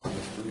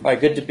All right,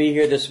 good to be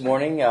here this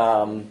morning.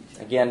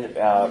 Again,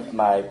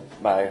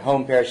 my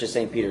home parish is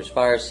St. Peter's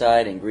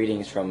Fireside, and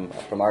greetings from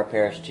our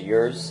parish to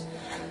yours.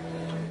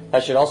 I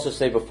should also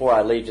say before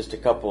I leave just a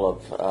couple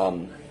of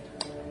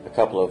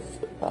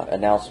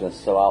announcements.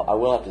 So I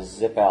will have to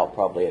zip out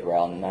probably at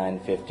around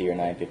 9:50 or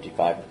 9:55.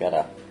 I've got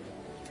to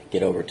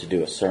get over to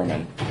do a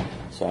sermon,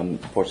 so I'm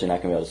unfortunately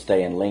not going to be able to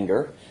stay and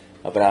linger.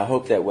 But I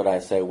hope that what I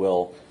say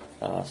will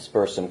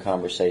spur some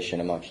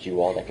conversation amongst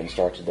you all that can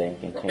start today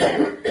and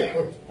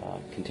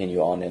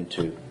continue on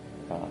into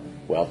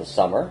the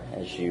summer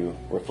as you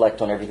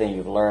reflect on everything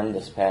you've learned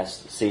this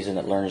past season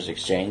at Learners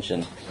Exchange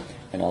and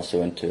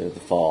also into the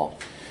fall.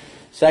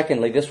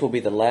 Secondly, this will be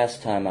the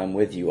last time I'm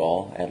with you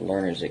all at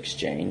Learners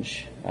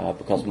Exchange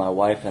because my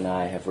wife and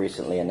I have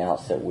recently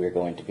announced that we're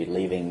going to be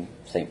leaving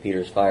St.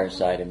 Peter's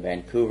Fireside in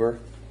Vancouver.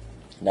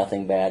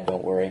 Nothing bad,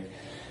 don't worry.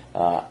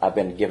 I've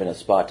been given a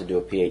spot to do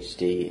a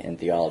PhD in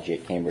theology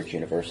at Cambridge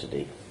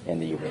University in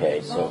the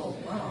UK.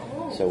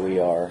 So we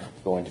are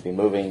going to be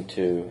moving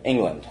to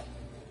England.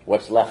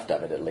 What's left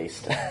of it, at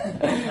least.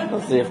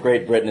 We'll see if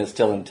Great Britain is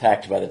still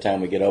intact by the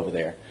time we get over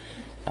there.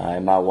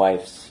 And my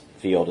wife's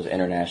field is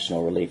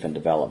international relief and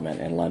development,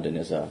 and London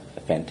is a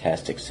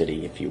fantastic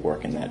city if you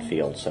work in that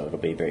field, so it'll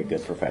be very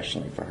good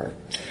professionally for her.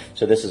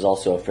 So this is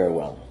also a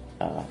farewell,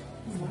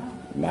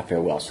 my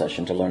farewell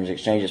session to Learners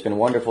Exchange. It's been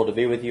wonderful to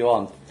be with you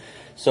all. I'm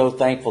so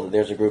thankful that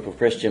there's a group of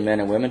Christian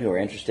men and women who are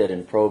interested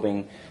in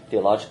probing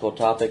theological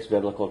topics,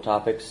 biblical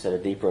topics at a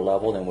deeper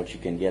level than what you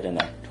can get in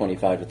a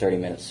 25 to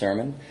 30-minute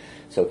sermon.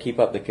 So keep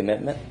up the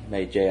commitment.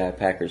 May J.I.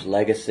 Packer's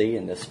legacy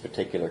in this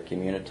particular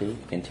community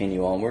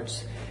continue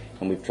onwards.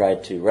 And we've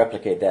tried to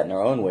replicate that in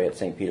our own way at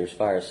St. Peter's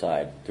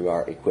Fireside through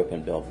our Equip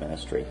and Build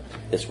ministry.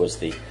 This was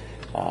the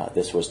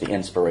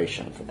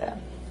inspiration for that.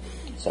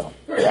 So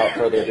without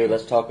further ado,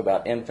 let's talk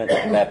about infant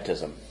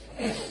baptism.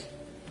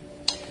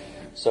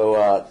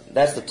 So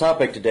that's the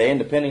topic today, and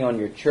depending on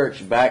your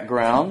church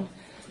background,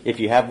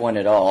 if you have one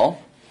at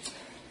all,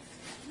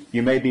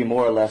 you may be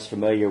more or less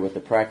familiar with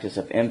the practice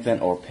of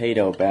infant or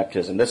pedo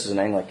baptism. This is an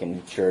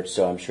Anglican church,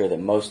 so I'm sure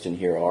that most in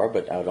here are,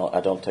 but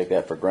I don't take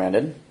that for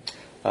granted.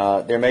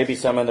 There may be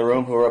some in the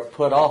room who are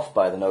put off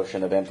by the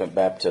notion of infant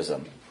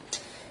baptism.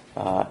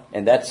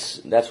 And that's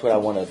what I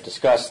want to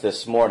discuss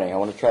this morning. I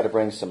want to try to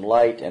bring some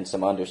light and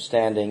some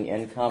understanding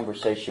in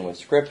conversation with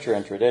Scripture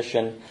and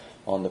tradition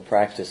on the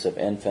practice of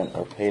infant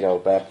or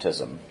pedo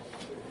baptism.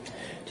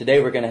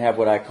 Today we're going to have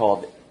what I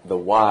call the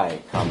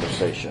why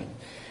conversation.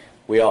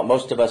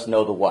 Most of us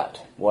know the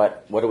what.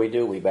 What do we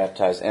do? We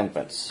baptize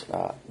infants.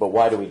 But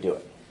why do we do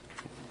it?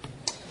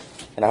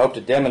 And I hope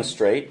to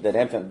demonstrate that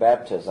infant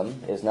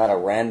baptism is not a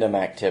random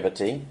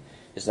activity.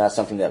 It's not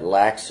something that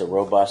lacks a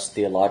robust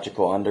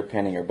theological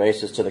underpinning or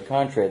basis. To the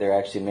contrary, there are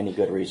actually many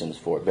good reasons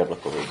for it,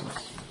 biblical reasons.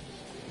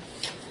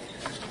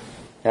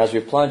 Now, as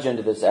we plunge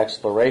into this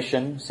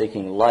exploration,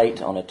 seeking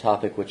light on a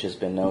topic which has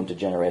been known to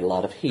generate a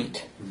lot of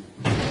heat,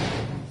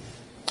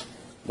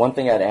 one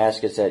thing I'd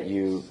ask is that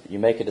you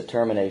make a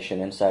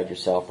determination inside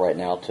yourself right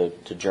now to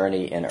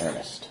journey in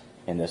earnest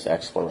in this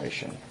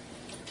exploration,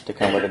 to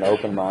come with an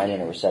open mind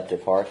and a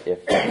receptive heart if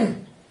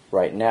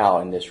right now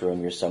in this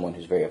room you're someone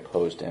who's very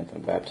opposed to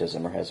infant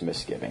baptism or has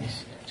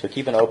misgivings. So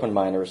keep an open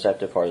mind and a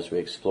receptive heart as we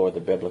explore the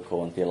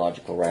biblical and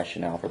theological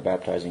rationale for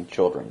baptizing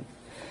children.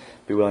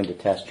 Be willing to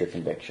test your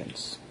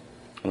convictions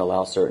and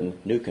allow certain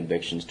new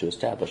convictions to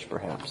establish,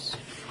 perhaps.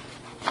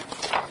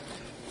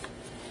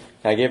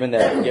 Now, given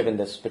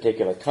this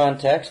particular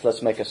context,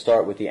 let's make a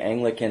start with the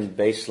Anglican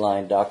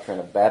baseline doctrine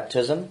of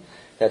baptism.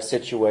 That's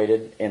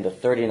situated in the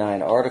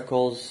 39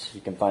 articles.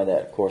 You can find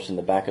that, of course, in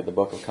the back of the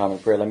Book of Common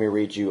Prayer. Let me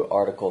read you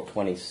Article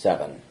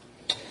 27.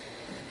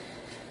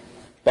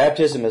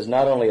 Baptism is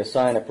not only a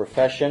sign of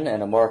profession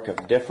and a mark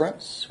of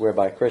difference,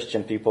 whereby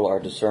Christian people are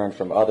discerned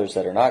from others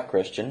that are not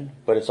Christian,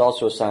 but it's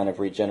also a sign of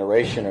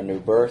regeneration or new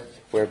birth,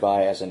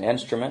 whereby as an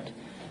instrument,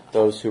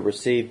 those who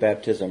receive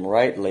baptism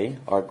rightly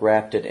are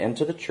grafted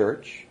into the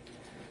church.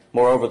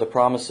 Moreover, the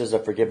promises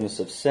of forgiveness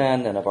of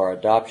sin and of our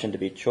adoption to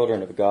be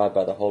children of God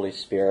by the Holy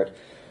Spirit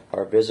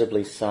are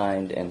visibly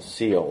signed and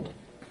sealed.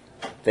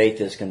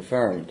 Faith is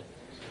confirmed.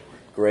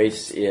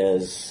 Grace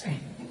is...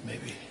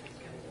 Maybe.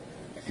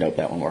 Nope,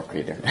 that won't work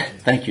either.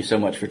 Thank you so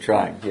much for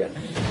trying. Yeah.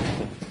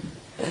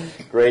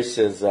 Grace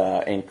is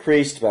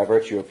increased by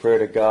virtue of prayer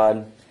to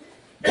God.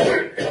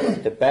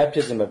 The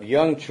baptism of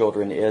young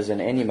children is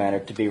in any manner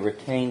to be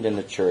retained in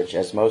the church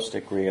as most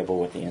agreeable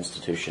with the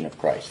institution of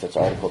Christ. That's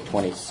Article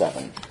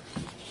 27.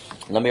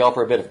 Let me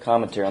offer a bit of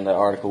commentary on that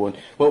article.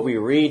 What we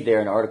read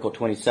there in Article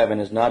 27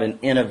 is not an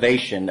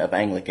innovation of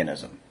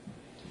Anglicanism.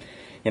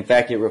 In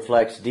fact, it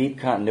reflects deep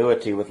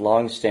continuity with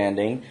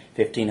long-standing,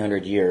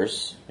 1,500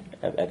 years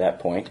at that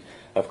point,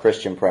 of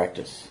Christian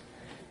practice.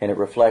 And it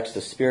reflects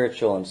the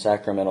spiritual and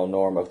sacramental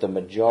norm of the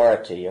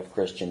majority of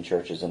Christian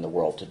churches in the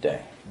world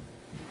today.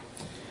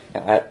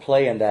 Now, at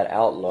play in that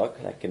outlook,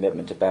 that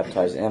commitment to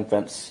baptize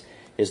infants,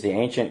 is the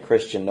ancient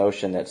Christian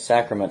notion that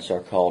sacraments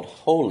are called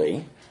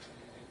holy,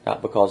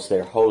 not because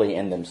they're holy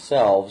in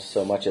themselves,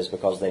 so much as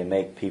because they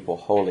make people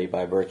holy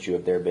by virtue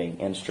of their being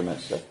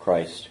instruments of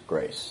Christ's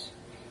grace.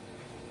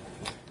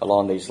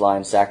 Along these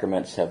lines,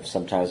 sacraments have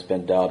sometimes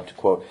been dubbed,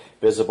 quote,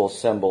 visible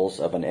symbols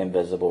of an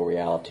invisible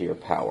reality or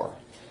power.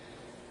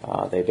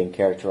 They've been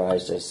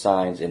characterized as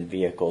signs and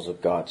vehicles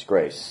of God's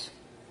grace.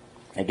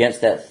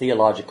 Against that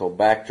theological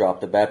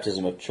backdrop, the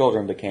baptism of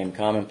children became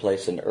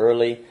commonplace in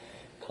early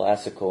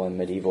classical and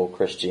medieval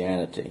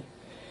Christianity.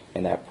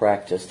 In that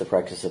practice, the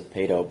practice of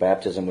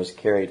paedo-baptism was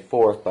carried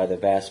forth by the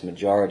vast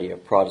majority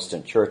of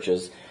Protestant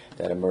churches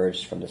that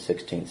emerged from the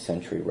 16th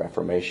century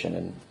Reformation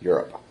in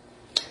Europe.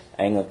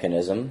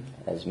 Anglicanism,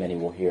 as many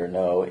will here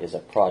know, is a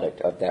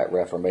product of that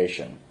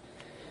Reformation.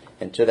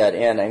 And to that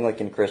end,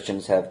 Anglican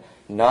Christians have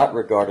not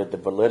regarded the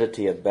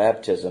validity of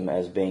baptism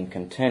as being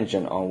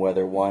contingent on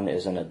whether one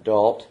is an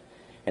adult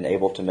and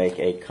able to make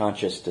a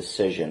conscious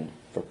decision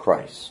for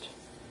Christ.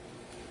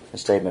 A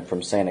statement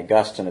from St.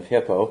 Augustine of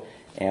Hippo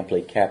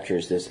amply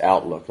captures this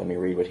outlook. Let me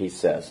read what he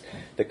says.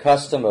 The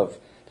custom of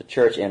the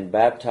Church in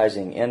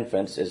baptizing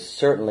infants is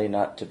certainly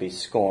not to be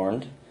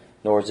scorned,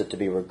 nor is it to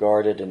be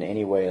regarded in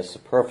any way as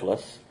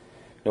superfluous,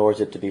 nor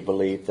is it to be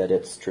believed that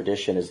its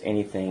tradition is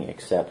anything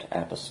except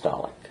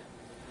apostolic.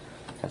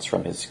 That's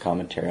from his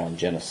commentary on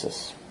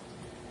Genesis.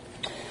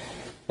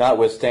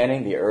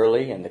 Notwithstanding the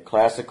early and the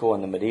classical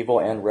and the medieval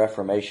and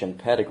Reformation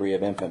pedigree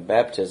of infant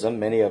baptism,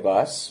 many of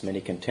us,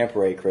 many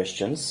contemporary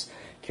Christians,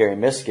 carry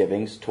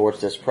misgivings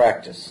towards this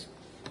practice.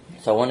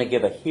 So I want to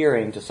give a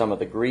hearing to some of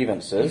the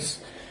grievances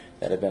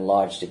that have been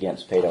lodged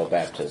against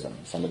paedo-baptism,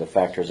 some of the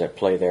factors at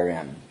play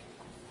therein.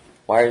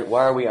 Why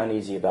are we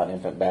uneasy about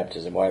infant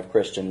baptism? Why have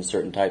Christians,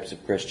 certain types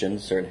of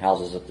Christians, certain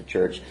houses of the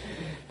church,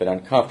 been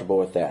uncomfortable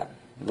with that?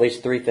 At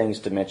least three things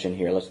to mention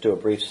here. Let's do a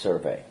brief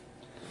survey.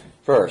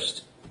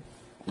 First,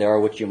 there are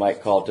what you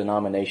might call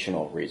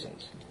denominational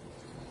reasons.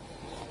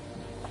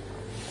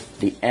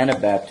 The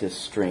Anabaptist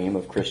stream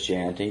of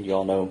Christianity, you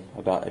all know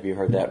about, have you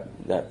heard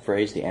that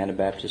phrase, the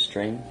Anabaptist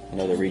stream? I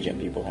know the Regent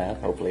people have,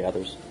 hopefully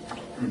others.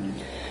 Mm-hmm.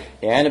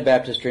 The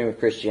Anabaptist stream of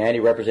Christianity,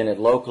 represented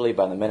locally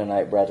by the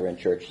Mennonite Brethren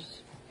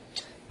churches,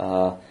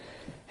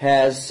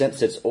 has,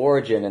 since its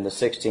origin in the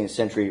 16th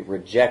century,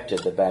 rejected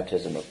the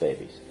baptism of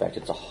babies. In fact,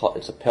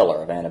 it's a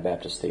pillar of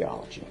Anabaptist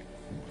theology.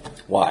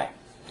 Why?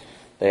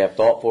 They have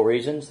thoughtful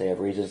reasons. They have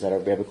reasons that are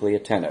biblically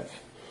attentive.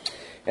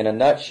 In a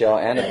nutshell,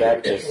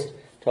 Anabaptists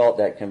taught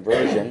that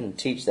conversion and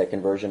teach that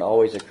conversion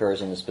always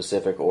occurs in a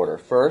specific order.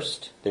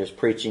 First, there's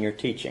preaching or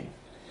teaching.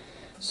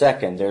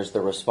 Second, there's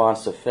the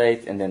response of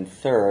faith. And then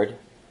third,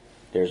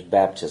 there's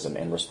baptism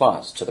in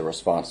response to the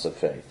response of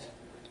faith.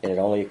 And it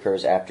only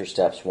occurs after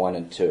steps 1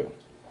 and 2.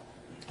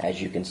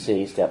 As you can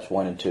see, steps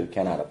 1 and 2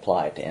 cannot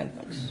apply to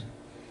infants.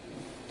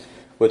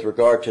 With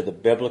regard to the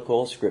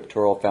biblical,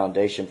 scriptural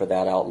foundation for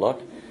that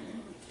outlook,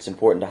 it's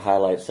important to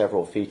highlight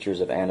several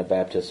features of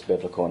Anabaptist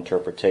biblical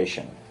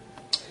interpretation.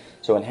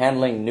 So in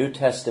handling New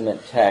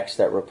Testament texts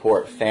that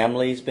report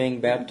families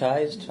being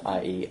baptized,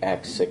 i.e.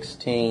 Acts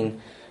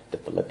 16, the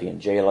Philippian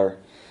jailer,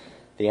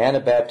 the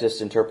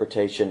Anabaptist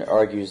interpretation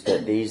argues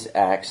that these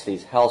acts,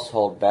 these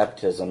household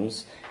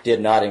baptisms,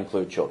 did not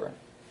include children.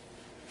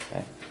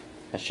 Okay?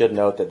 I should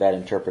note that that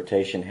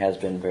interpretation has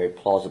been very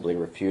plausibly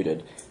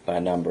refuted by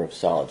a number of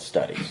solid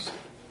studies.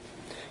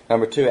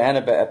 Number two,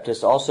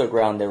 Anabaptists also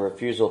ground their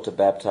refusal to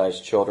baptize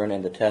children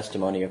in the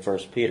testimony of 1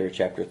 Peter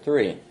chapter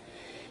 3.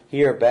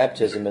 Here,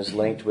 baptism is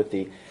linked with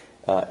the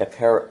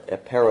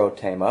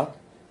eperotema,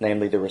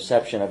 namely the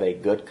reception of a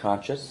good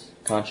conscience,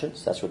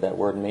 that's what that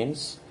word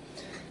means,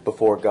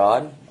 before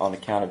God on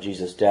account of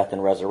Jesus' death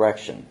and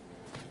resurrection.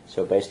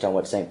 So based on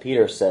what St.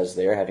 Peter says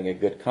there, having a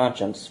good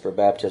conscience for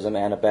baptism,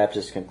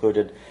 Anabaptists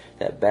concluded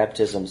that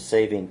baptism's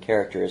saving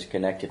character is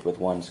connected with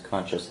one's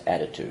conscious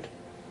attitude.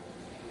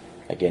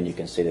 Again, you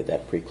can see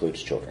that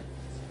precludes children.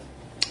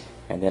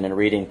 And then in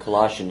reading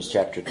Colossians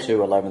chapter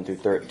 2, 11 through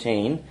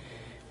 13,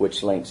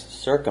 which links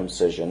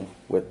circumcision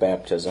with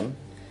baptism,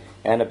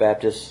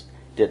 Anabaptists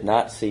do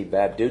not see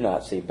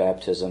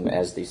baptism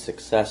as the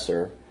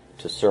successor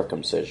to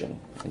circumcision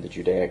in the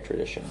Judaic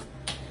tradition.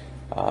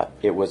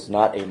 Baptism was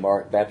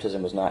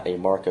not a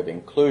mark of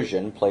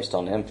inclusion placed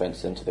on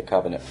infants into the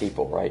covenant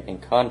people, right? In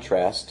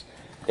contrast,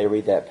 they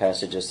read that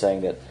passage as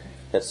saying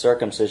that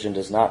circumcision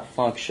does not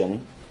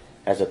function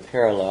as a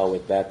parallel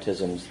with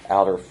baptism's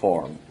outer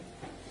form.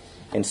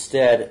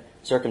 Instead,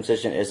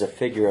 circumcision is a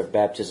figure of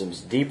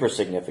baptism's deeper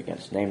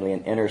significance, namely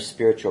an inner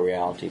spiritual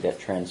reality that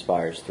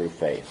transpires through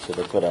faith. So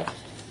they put a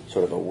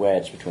sort of a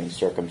wedge between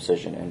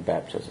circumcision and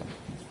baptism.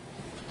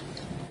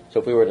 So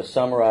if we were to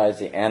summarize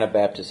the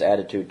Anabaptist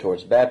attitude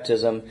towards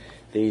baptism,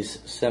 these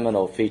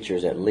seminal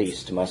features at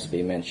least must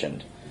be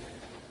mentioned.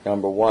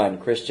 Number one,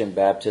 Christian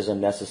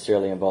baptism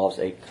necessarily involves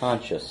a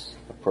conscious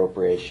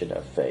appropriation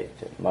of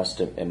faith. It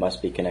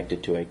must be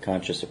connected to a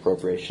conscious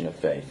appropriation of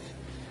faith.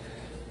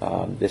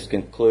 This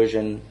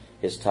conclusion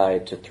is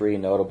tied to three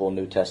notable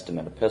New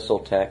Testament epistle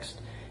texts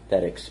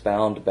that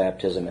expound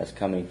baptism as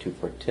coming to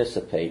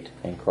participate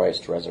in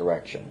Christ's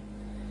resurrection.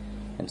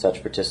 And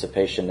such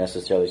participation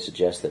necessarily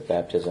suggests that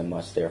baptism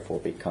must therefore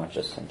be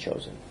conscious and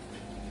chosen.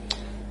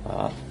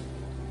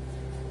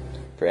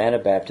 For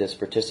Anabaptists,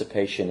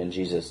 participation in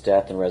Jesus'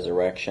 death and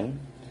resurrection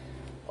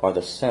are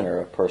the center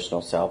of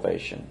personal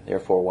salvation.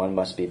 Therefore, one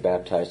must be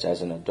baptized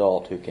as an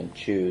adult who can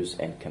choose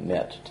and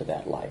commit to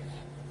that life.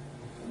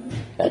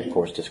 That, of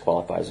course,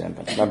 disqualifies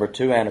infants. Number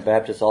 2,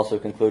 Anabaptists also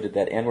concluded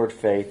that inward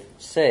faith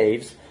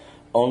saves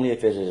only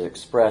if it is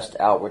expressed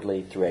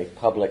outwardly through a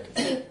public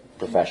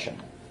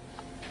profession.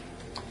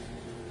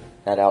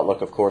 That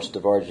outlook, of course,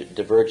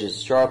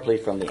 diverges sharply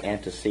from the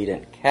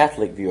antecedent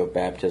Catholic view of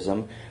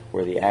baptism,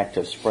 where the act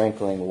of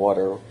sprinkling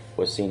water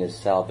was seen as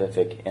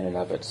salvific in and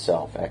of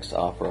itself, ex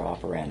opere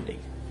operandi.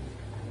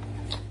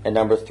 And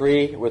number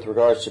 3, with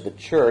regards to the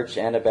church,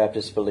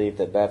 Anabaptists believe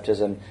that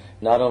baptism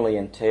not only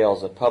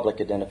entails a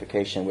public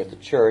identification with the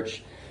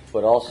church,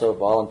 but also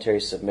voluntary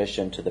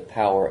submission to the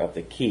power of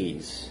the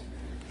keys,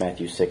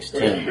 Matthew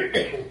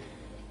 16.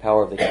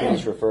 Power of the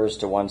keys refers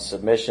to one's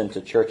submission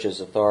to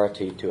church's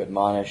authority to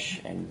admonish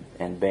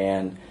and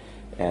ban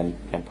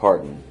and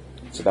pardon.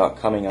 It's about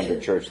coming under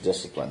church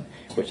discipline,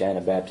 which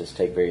Anabaptists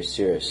take very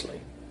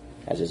seriously.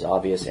 As is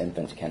obvious,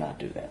 infants cannot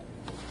do that.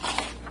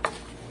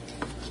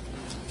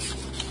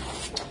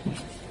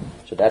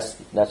 So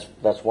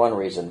that's one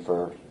reason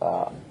for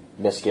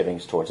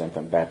misgivings towards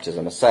infant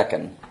baptism. A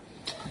second,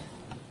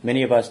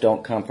 many of us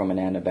don't come from an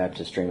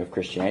Anabaptist stream of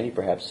Christianity.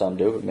 Perhaps some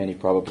do, but many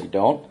probably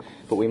don't.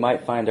 But we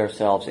might find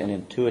ourselves in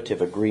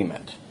intuitive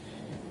agreement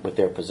with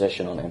their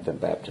position on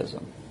infant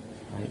baptism.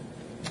 Right?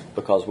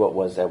 Because what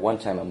was at one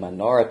time a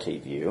minority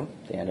view,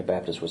 the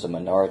Anabaptist was a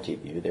minority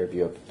view, their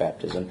view of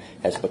baptism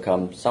has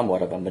become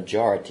somewhat of a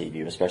majority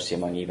view, especially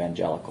among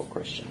evangelical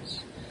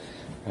Christians.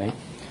 Right?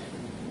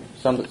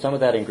 Some of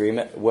that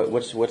agreement,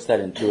 what's that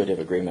intuitive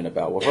agreement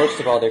about? Well, first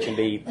of all, there can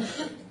be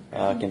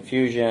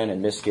confusion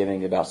and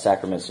misgiving about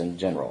sacraments in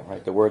general.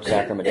 Right? The word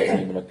sacrament doesn't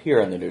even appear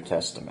in the New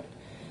Testament.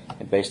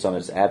 And based on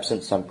its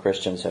absence, some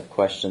Christians have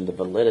questioned the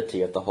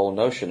validity of the whole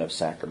notion of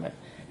sacrament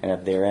and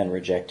have therein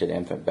rejected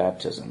infant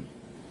baptism.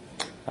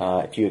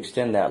 If you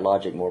extend that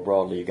logic more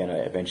broadly, you're going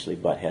to eventually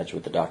butt heads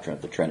with the doctrine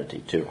of the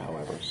Trinity too,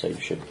 however, so you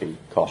should be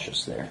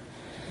cautious there.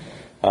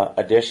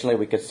 Additionally,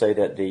 we could say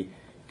that the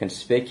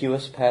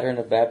conspicuous pattern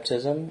of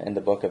baptism in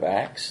the book of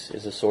Acts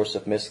is a source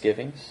of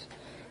misgivings.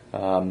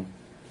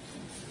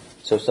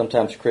 So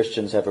sometimes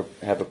Christians have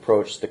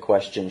approached the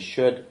question,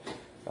 should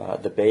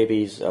the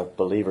babies of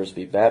believers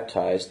be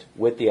baptized,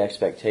 with the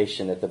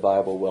expectation that the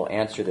Bible will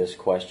answer this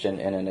question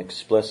in an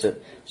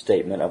explicit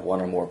statement of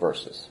one or more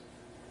verses.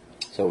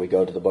 So we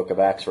go to the book of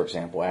Acts, for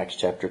example, Acts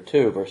chapter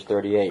 2, verse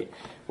 38,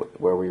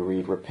 where we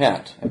read,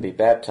 "Repent and be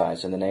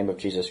baptized in the name of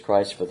Jesus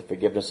Christ for the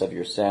forgiveness of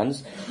your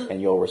sins,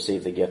 and you'll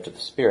receive the gift of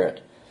the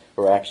Spirit."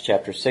 Or Acts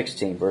chapter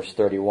 16, verse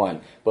 31,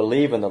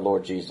 "Believe in the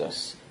Lord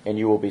Jesus, and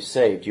you will be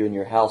saved, you and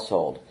your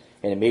household."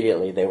 And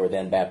immediately they were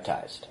then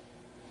baptized.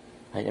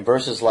 Right? In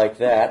verses like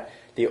that,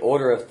 the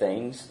order of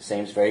things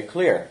seems very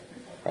clear.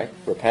 Right?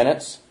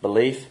 Repentance,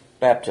 belief,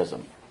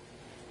 baptism.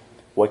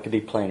 What could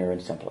be plainer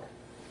and simpler?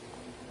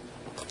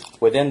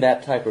 Within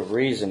that type of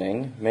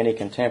reasoning, many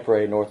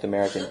contemporary North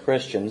American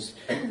Christians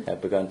have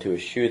begun to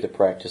eschew the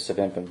practice of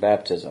infant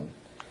baptism.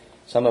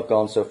 Some have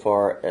gone so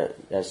far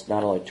as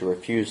not only to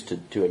refuse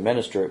to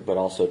administer it, but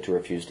also to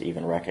refuse to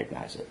even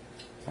recognize it.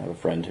 I have a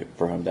friend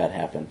for whom that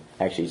happened.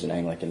 Actually, he's an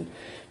Anglican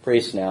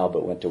priest now,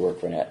 but went to work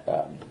for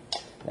a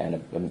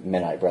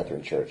Mennonite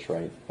Brethren church,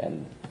 right?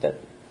 And that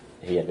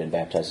he had been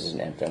baptized as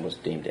an infant was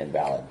deemed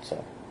invalid,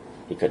 so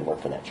he couldn't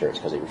work for that church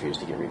because he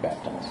refused to get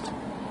rebaptized.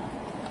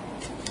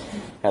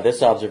 Now,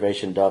 this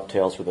observation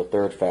dovetails with a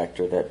third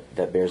factor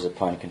that bears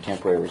upon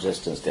contemporary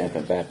resistance to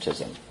infant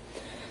baptism.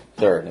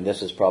 Third, and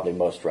this is probably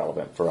most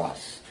relevant for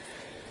us.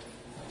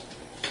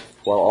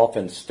 While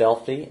often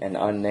stealthy and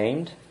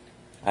unnamed,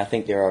 I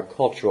think there are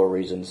cultural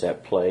reasons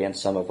at play in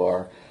some of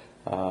our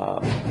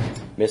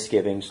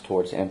misgivings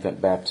towards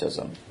infant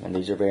baptism, and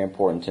these are very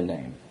important to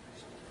name.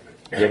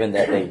 Given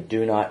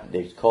that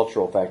these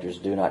cultural factors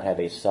do not have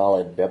a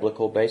solid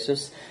biblical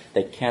basis,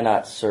 they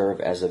cannot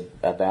serve as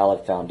a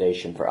valid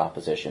foundation for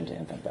opposition to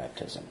infant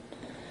baptism.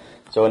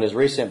 So in his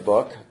recent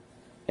book,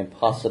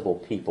 Impossible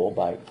People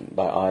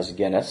by Os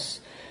Guinness,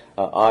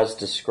 Os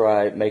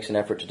makes an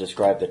effort to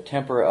describe the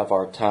temper of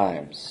our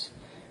times.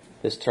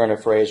 This turn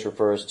of phrase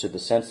refers to the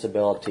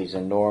sensibilities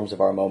and norms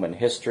of our moment in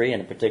history,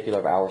 and in particular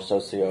of our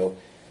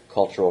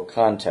socio-cultural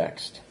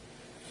context.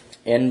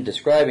 In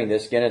describing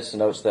this, Guinness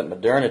notes that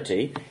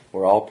modernity,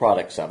 we're all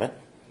products of it,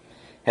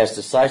 has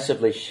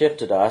decisively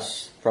shifted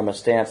us from a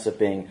stance of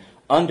being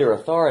under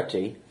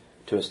authority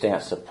to a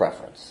stance of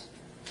preference.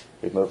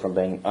 We've moved from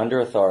being under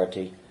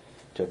authority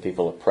to a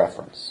people of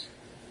preference.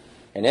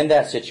 And in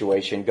that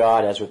situation,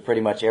 God, as with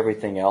pretty much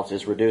everything else,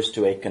 is reduced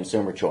to a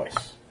consumer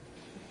choice.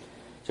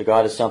 So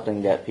God is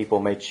something that people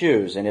may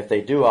choose, and if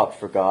they do opt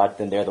for God,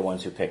 then they're the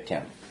ones who picked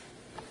Him.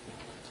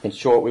 In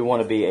short, we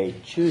want to be a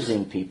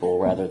choosing people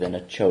rather than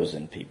a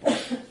chosen people.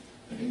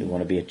 We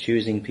want to be a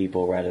choosing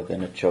people rather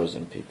than a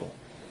chosen people.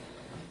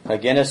 Now,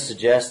 Guinness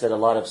suggests that a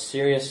lot of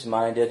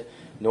serious-minded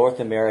North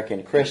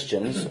American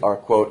Christians are,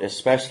 quote,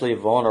 especially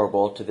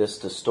vulnerable to this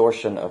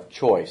distortion of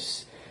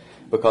choice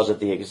because of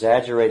the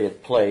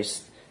exaggerated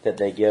place that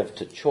they give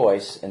to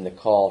choice in the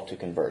call to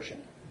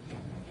conversion.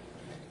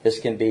 This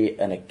can be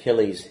an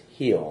Achilles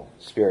heel,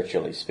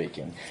 spiritually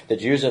speaking. The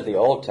Jews of the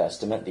Old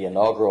Testament, the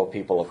inaugural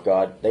people of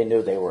God, they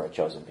knew they were a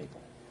chosen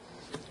people.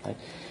 Right?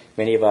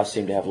 Many of us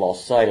seem to have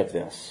lost sight of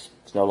this.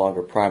 It's no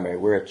longer primary.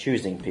 We're a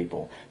choosing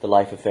people. The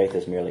life of faith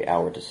is merely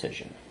our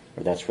decision,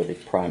 or that's where the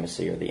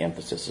primacy or the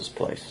emphasis is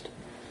placed.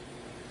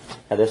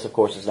 Now this, of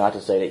course, is not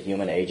to say that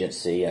human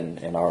agency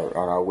and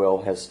our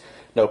will has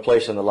no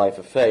place in the life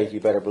of faith. You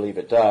better believe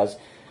it does.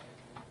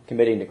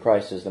 Committing to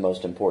Christ is the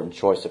most important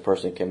choice a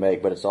person can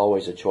make, but it's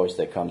always a choice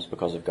that comes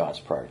because of God's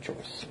prior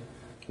choice.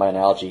 My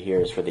analogy here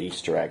is for the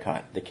Easter egg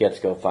hunt. The kids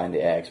go find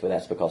the eggs, but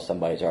that's because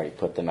somebody's already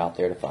put them out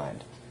there to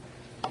find.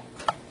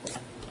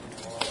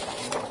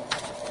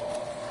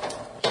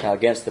 Now,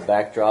 against the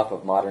backdrop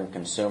of modern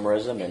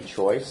consumerism and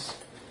choice,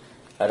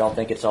 I don't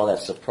think it's all that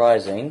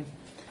surprising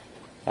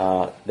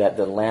that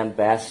the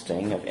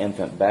lambasting of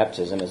infant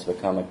baptism has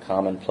become a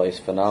commonplace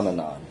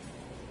phenomenon.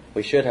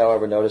 We should,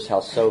 however, notice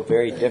how so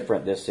very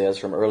different this is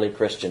from early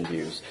Christian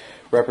views.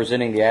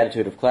 Representing the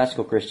attitude of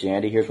classical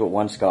Christianity, here's what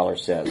one scholar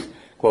says.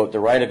 Quote, the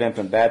rite of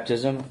infant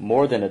baptism,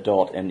 more than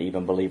adult and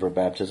even believer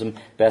baptism,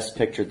 best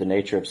pictured the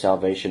nature of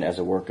salvation as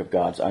a work of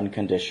God's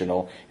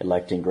unconditional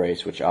electing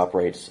grace, which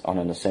operates on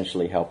an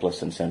essentially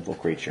helpless and sinful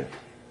creature.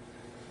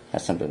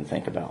 That's something to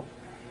think about.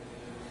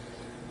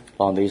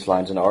 Along these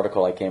lines, an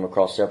article I came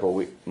across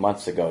several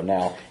months ago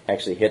now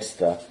actually hits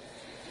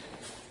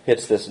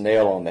this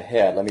nail on the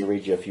head. Let me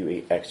read you a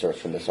few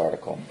excerpts from this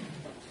article.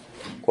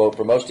 Quote,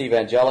 for most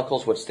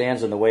evangelicals, what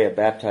stands in the way of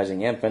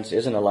baptizing infants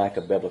isn't a lack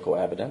of biblical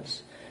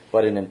evidence,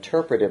 but an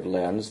interpretive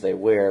lens they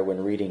wear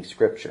when reading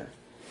Scripture.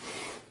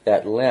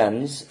 That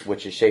lens,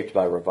 which is shaped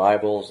by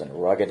revivals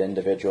and rugged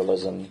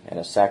individualism and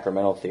a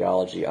sacramental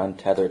theology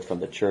untethered from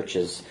the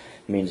Church's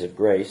means of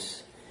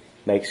grace,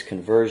 makes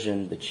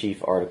conversion the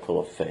chief article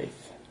of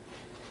faith.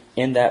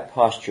 In that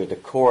posture, the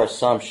core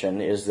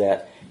assumption is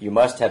that you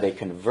must have a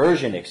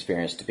conversion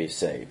experience to be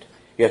saved.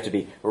 You have to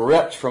be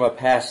ripped from a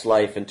past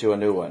life into a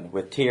new one,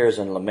 with tears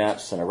and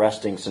laments and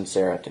arresting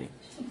sincerity.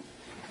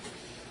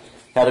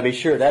 Now, to be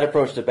sure, that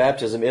approach to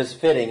baptism is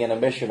fitting in a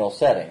missional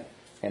setting.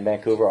 And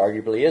Vancouver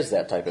arguably is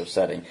that type of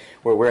setting,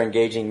 where we're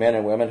engaging men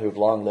and women who've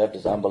long lived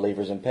as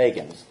unbelievers and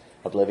pagans,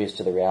 oblivious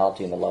to the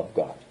reality and the love of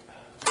God.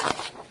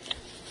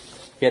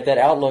 Yet that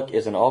outlook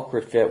is an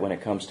awkward fit when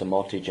it comes to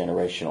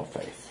multi-generational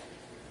faith.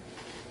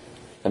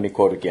 Let me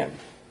quote again.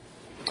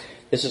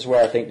 This is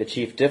where I think the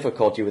chief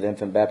difficulty with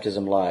infant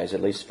baptism lies,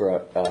 at least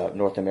for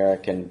North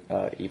American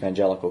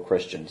evangelical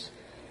Christians.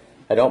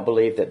 I don't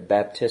believe that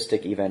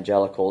Baptistic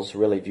evangelicals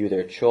really view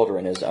their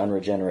children as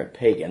unregenerate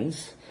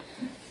pagans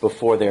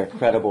before their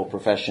credible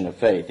profession of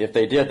faith. If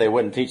they did, they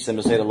wouldn't teach them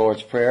to say the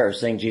Lord's Prayer or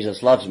sing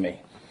Jesus Loves Me.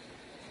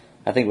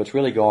 I think what's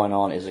really going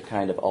on is a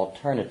kind of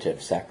alternative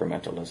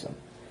sacramentalism,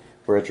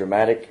 where a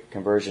dramatic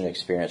conversion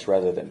experience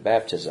rather than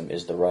baptism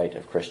is the rite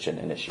of Christian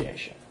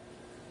initiation.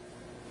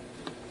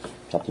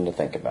 Something to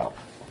think about.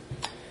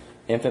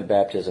 Infant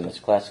baptism, as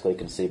classically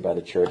conceived by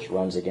the Church,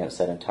 runs against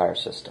that entire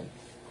system.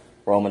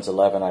 Romans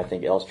 11, I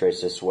think,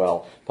 illustrates this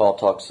well. Paul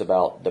talks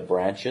about the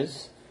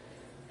branches.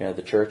 You know,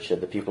 the church, the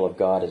people of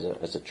God,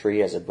 as a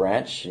tree, as a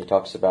branch. And he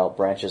talks about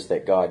branches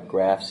that God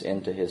grafts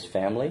into his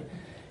family.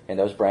 And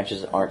those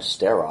branches aren't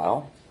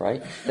sterile,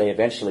 right? They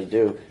eventually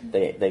do.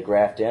 They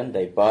graft in,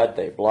 they bud,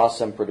 they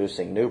blossom,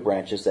 producing new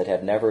branches that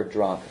have never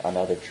drunk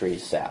another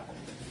tree's sap.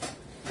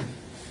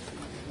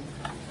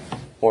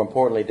 More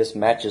importantly, this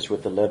matches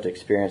with the lived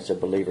experience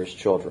of believers'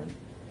 children.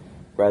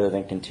 Rather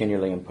than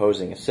continually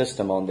imposing a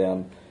system on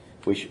them,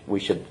 we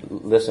should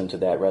listen to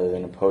that rather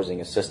than imposing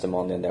a system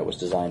on them that was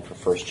designed for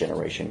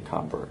first-generation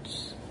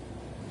converts.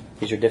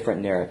 These are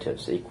different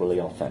narratives, equally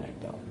authentic,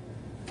 though.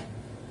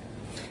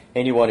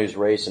 Anyone who's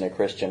raised in a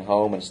Christian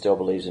home and still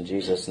believes in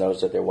Jesus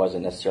knows that there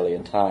wasn't necessarily a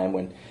time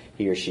when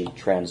he or she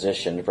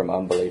transitioned from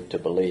unbelief to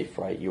belief,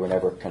 right? You were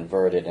never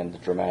converted in the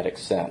dramatic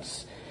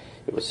sense.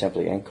 It was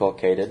simply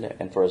inculcated,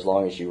 and for as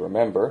long as you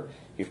remember,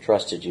 you've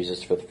trusted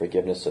Jesus for the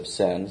forgiveness of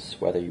sins,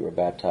 whether you were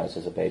baptized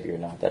as a baby or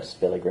not. That's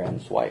Billy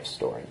Graham's wife's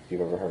story, if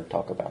you've ever heard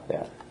talk about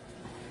that.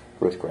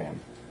 Ruth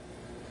Graham.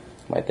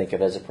 You might think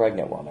of it as a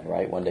pregnant woman,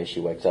 right? One day she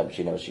wakes up and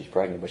she knows she's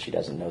pregnant, but she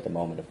doesn't know the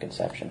moment of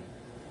conception.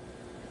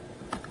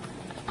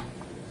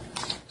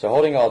 So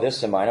holding all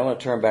this in mind, I want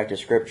to turn back to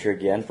Scripture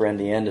again, for in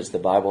the end it's the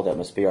Bible that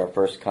must be our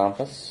first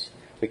compass.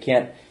 We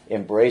can't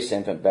embrace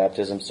infant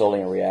baptism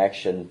solely in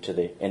reaction to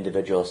the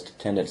individualist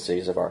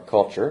tendencies of our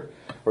culture,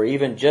 or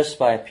even just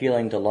by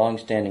appealing to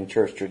long-standing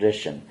church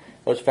tradition.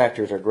 Those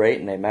factors are great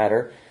and they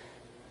matter,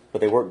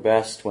 but they work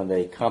best when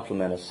they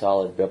complement a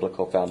solid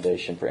biblical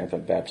foundation for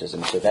infant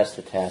baptism. So that's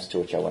the task to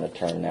which I want to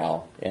turn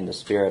now in the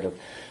spirit of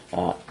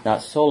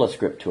not sola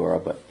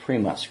scriptura, but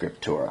prima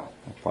scriptura,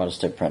 a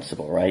Protestant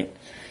principle, right?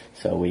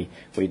 So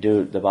we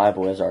do, the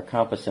Bible is our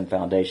compass and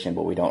foundation,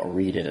 but we don't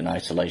read it in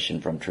isolation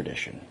from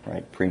tradition,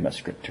 right? Prima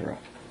scriptura.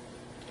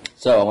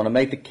 So I want to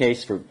make the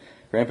case for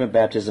infant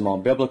baptism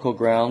on biblical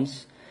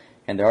grounds,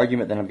 and the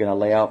argument that I'm going to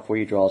lay out for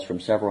you draws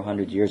from several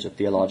hundred years of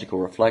theological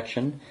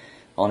reflection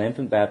on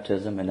infant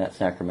baptism and that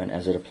sacrament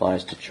as it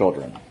applies to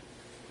children.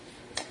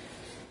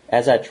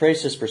 As I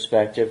trace this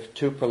perspective,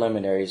 two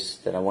preliminaries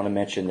that I want to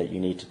mention that you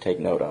need to take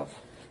note of.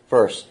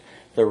 First,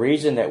 the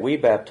reason that we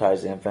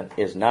baptize infant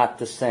is not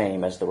the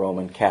same as the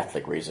Roman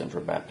Catholic reason for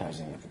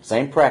baptizing infant.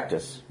 Same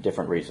practice,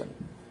 different reason.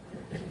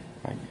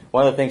 Right?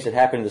 One of the things that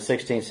happened in the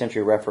 16th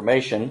century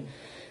Reformation,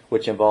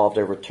 which involved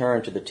a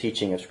return to the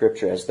teaching of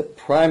Scripture as the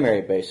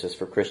primary basis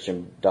for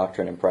Christian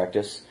doctrine and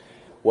practice,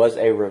 was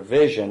a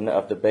revision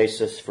of the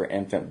basis for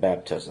infant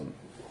baptism.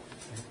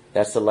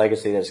 That's the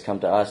legacy that has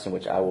come to us, and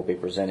which I will be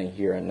presenting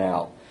here and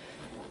now.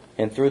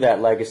 And through that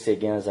legacy,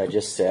 again, as I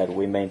just said,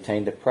 we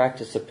maintain the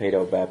practice of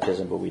paedo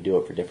baptism, but we do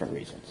it for different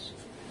reasons.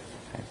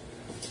 Okay.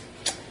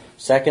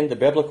 Second, the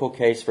biblical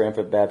case for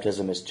infant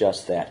baptism is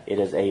just that. It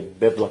is a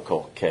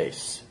biblical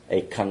case,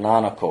 a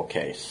canonical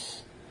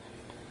case.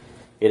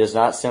 It is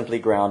not simply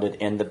grounded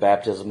in the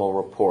baptismal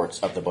reports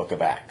of the book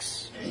of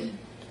Acts.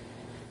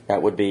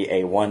 That would be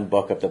a one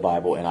book of the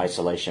Bible in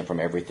isolation from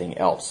everything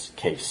else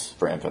case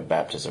for infant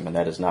baptism, and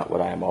that is not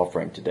what I am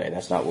offering today.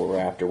 That's not what we're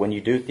after. When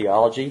you do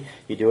theology,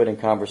 you do it in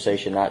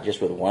conversation not just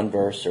with one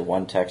verse or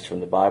one text from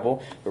the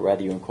Bible, but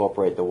rather you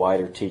incorporate the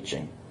wider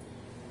teaching.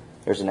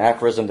 There's an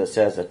aphorism that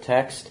says a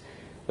text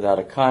without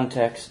a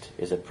context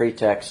is a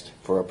pretext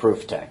for a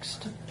proof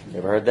text. You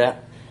ever heard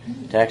that?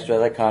 Text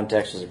without a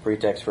context is a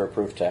pretext for a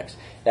proof text.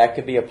 That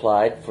could be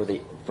applied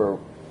for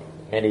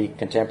any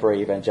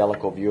contemporary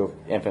evangelical view of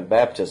infant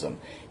baptism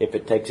if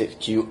it takes its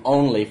cue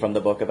only from the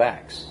book of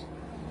Acts.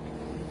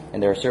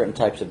 And there are certain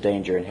types of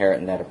danger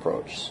inherent in that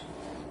approach.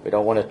 We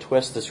don't want to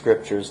twist the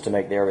Scriptures to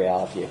make their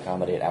reality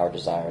accommodate our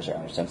desires or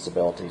our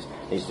sensibilities.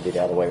 It needs to be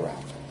the other way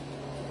around.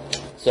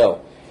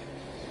 So,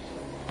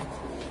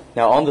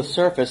 now on the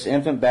surface,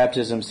 infant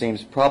baptism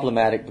seems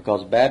problematic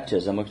because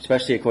baptism,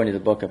 especially according to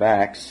the book of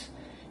Acts,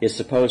 is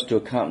supposed to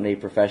accompany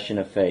profession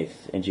of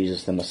faith in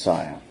Jesus the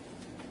Messiah.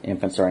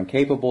 Infants are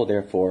incapable,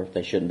 therefore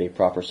they shouldn't be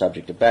proper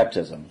subject to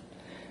baptism.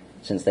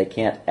 Since they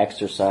can't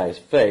exercise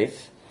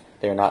faith,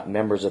 they are not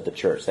members of the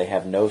church. They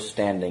have no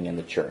standing in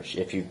the church,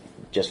 if you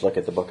just look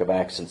at the book of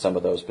Acts and some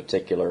of those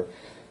particular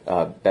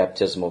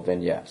baptismal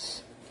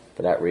vignettes.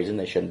 For that reason,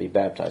 they shouldn't be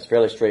baptized.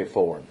 Fairly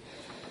straightforward.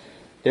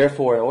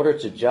 Therefore, in order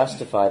to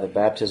justify the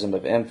baptism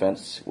of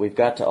infants, we've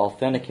got to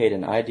authenticate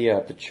an idea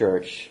of the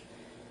church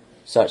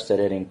such that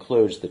it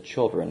includes the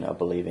children of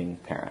believing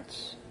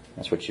parents.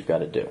 That's what you've got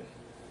to do.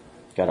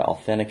 You've got to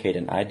authenticate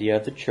an idea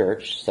of the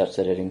church such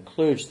that it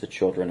includes the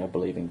children of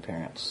believing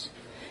parents.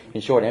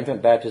 In short,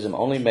 infant baptism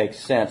only makes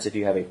sense if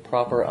you have a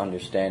proper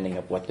understanding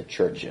of what the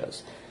church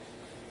is.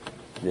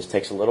 This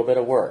takes a little bit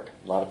of work.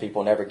 A lot of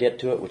people never get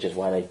to it, which is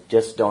why they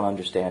just don't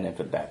understand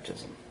infant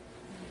baptism.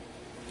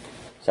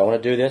 So I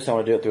want to do this. I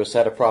want to do it through a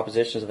set of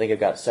propositions. I think I've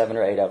got 7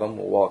 or 8 of them.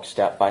 We'll walk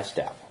step by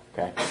step.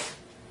 Okay.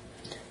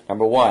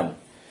 Number 1,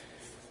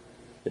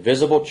 the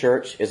visible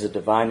church is a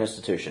divine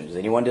institution. Does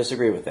anyone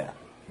disagree with that?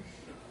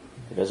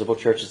 The visible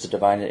church is a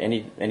divine.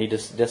 Any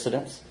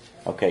dissidents?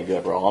 Okay,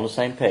 good. We're all on the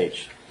same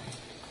page.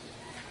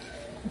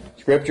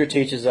 Scripture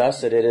teaches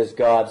us that it is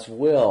God's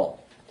will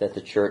that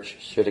the church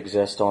should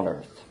exist on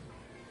earth.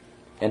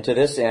 And to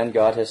this end,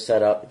 God has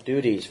set up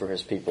duties for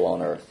His people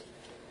on earth,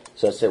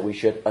 such that we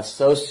should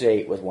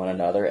associate with one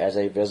another as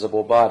a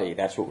visible body.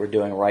 That's what we're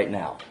doing right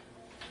now.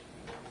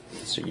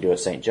 So you do it at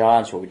St.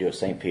 John's, what we do at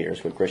St.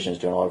 Peter's, what Christians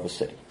do all over the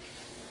city.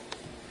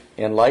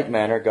 In like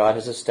manner, God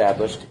has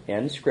established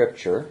in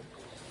Scripture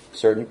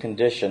certain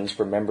conditions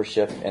for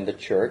membership in the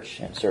church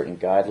and certain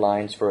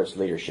guidelines for its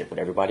leadership. Would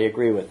everybody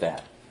agree with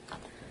that?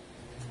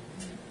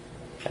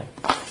 Okay.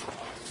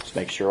 Just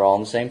make sure we're all on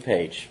the same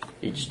page,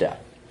 each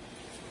step.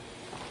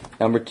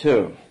 Number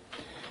 2,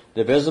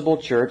 the visible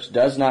church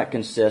does not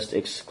consist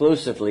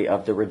exclusively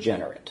of the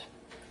regenerate.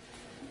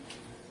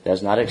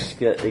 Does not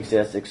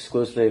exist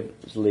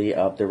exclusively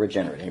of the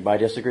regenerate.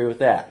 Anybody disagree with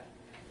that?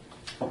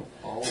 Oh.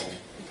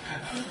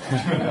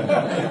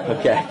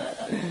 Okay.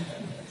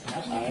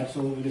 I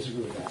absolutely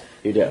disagree with that.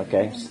 You do,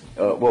 okay.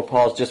 We'll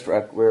pause just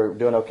for, we're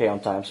doing okay on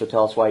time, so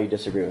tell us why you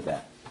disagree with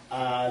that.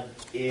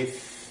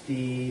 If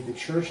the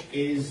church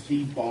is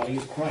the body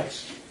of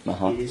Christ,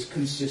 it is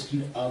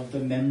consistent of the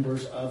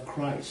members of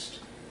Christ.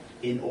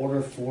 In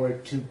order for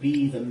it to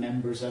be the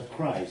members of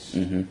Christ,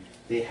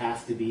 they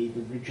have to be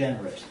the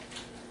regenerate.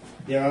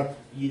 There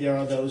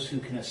are those who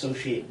can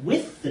associate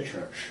with the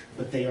church,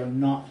 but they are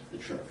not the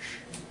church.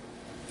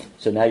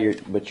 So now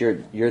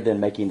you're then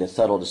making the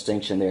subtle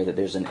distinction there that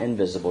there's an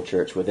invisible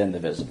church within the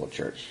visible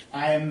church.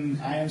 I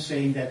am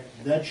saying that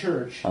the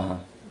church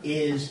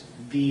is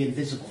the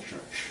invisible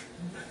church.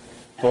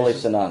 Fully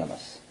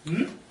synonymous.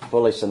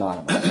 Fully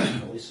synonymous.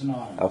 Fully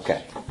synonymous.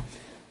 Okay.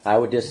 I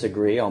would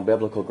disagree on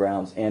biblical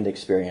grounds and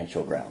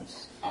experiential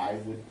grounds. I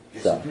would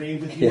disagree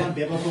with you on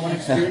biblical and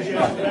experiential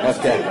grounds.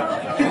 Okay.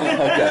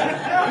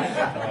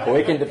 Well,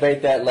 we can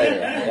debate that later.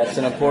 That's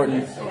an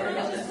important...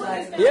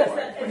 Yeah.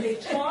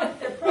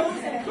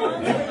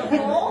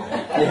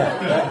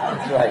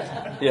 That's right.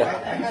 Yeah.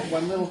 I had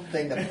one little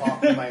thing that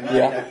popped in my mind.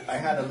 Yeah. I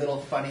had a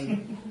little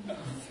funny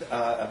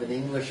of an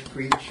English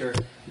preacher.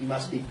 You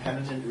must be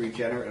penitent,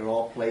 regenerate at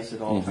all places,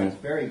 at all times.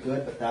 Very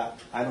good, but that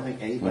I don't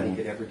think anybody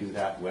could ever do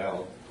that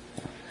well.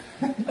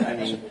 I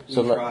mean, we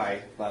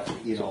try, but,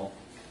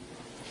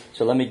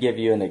 So let me give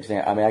you an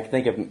example. I mean, I can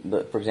think of,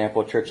 for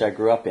example, a church I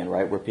grew up in,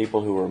 right, were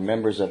people who were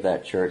members of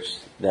that church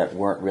that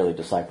weren't really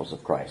disciples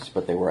of Christ,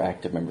 but they were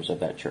active members of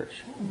that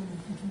church.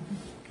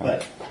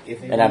 But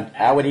if and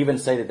I would even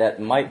say that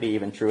might be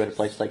even true at a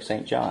place like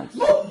St. John's.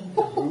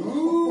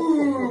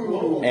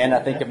 And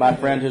I think of my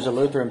friend who's a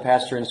Lutheran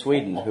pastor in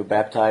Sweden who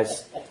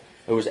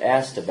was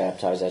asked to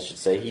baptize, I should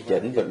say. He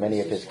didn't, but many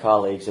of his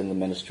colleagues in the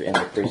ministry and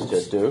the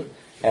priesthood do.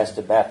 Asked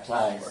to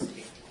baptize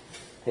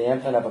the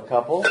infant of a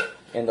couple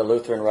in the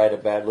Lutheran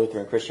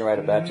Christian rite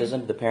of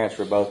baptism. The parents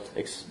were both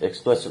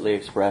explicitly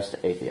expressed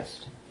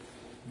atheists.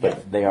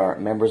 But they are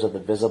members of the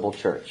visible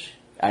church,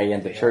 i.e.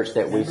 in the church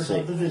that we see. Members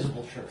of the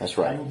visible church. That's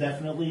right. I will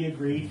definitely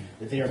agree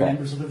that they are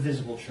members of the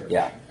visible church.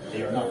 Yeah.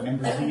 They are not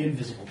members of the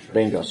invisible church.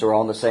 Bingo. So we're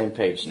all on the same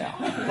page now.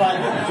 But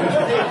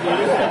they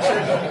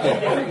use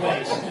different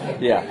ways.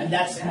 Yeah. And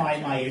that's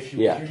my issue.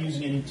 Yeah. You're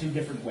using it in two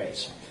different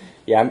ways.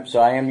 Yeah, so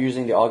I am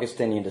using the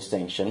Augustinian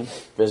distinction,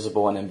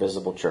 visible and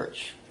invisible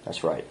church.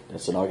 That's right.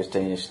 It's an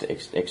Augustinian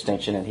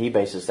extinction, and he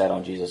bases that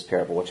on Jesus'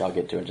 parable, which I'll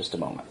get to in just a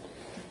moment.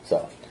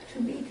 So,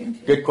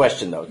 good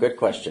question, though. Good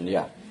question,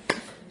 yeah.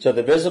 So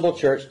the visible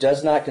church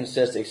does not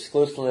consist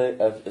exclusively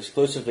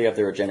of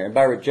the regenerate. And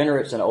by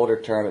regenerate, it's an older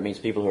term. It means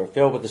people who are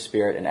filled with the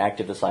Spirit and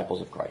active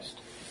disciples of Christ.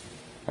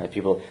 Right?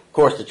 People, of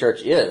course, the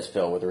church is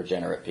filled with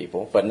regenerate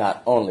people, but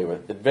not only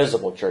with the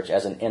visible church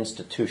as an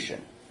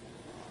institution.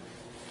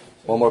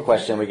 One more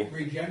question.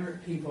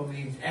 Regenerate people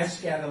means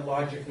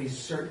eschatologically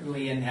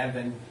certainly in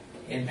heaven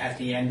at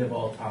the end of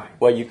all time.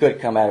 Well, you could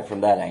come at it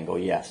from that angle,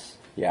 yes.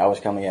 Yeah, I was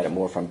coming at it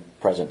more from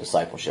present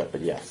discipleship,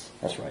 but yes,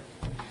 that's right.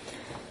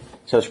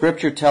 So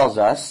Scripture tells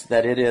us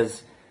that it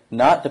is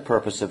not the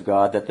purpose of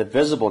God that the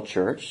visible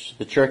church,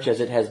 the church as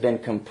it has been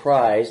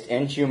comprised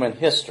in human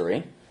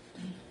history,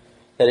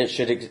 that it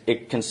should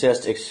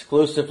consist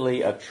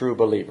exclusively of true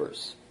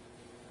believers.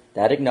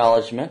 That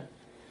acknowledgement,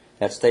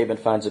 that statement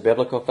finds a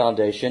biblical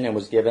foundation and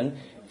was given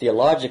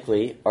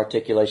theologically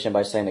articulation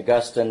by St.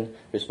 Augustine,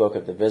 who spoke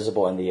of the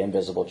visible and the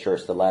invisible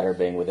church, the latter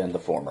being within the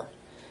former.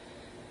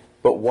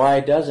 But why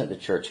doesn't the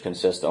church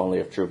consist only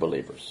of true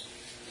believers?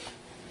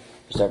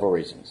 For several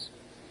reasons.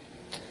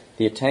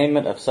 The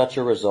attainment of such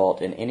a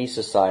result in any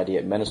society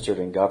administered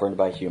and governed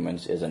by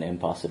humans is an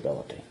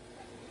impossibility.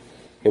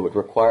 It would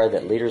require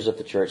that leaders of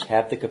the church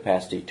have the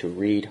capacity to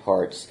read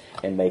hearts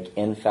and make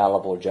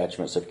infallible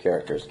judgments of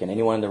characters. Can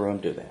anyone in the room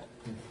do that?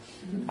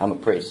 I'm a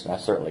priest, and I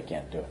certainly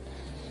can't do it.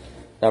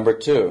 Number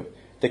two,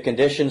 the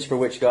conditions for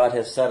which God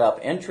has set up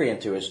entry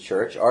into His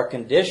church are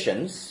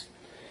conditions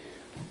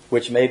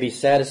which may be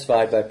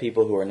satisfied by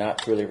people who are not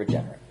truly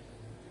regenerate.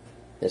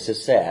 This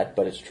is sad,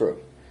 but it's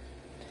true.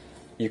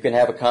 You can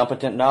have a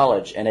competent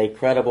knowledge and a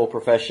credible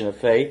profession of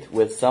faith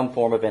with some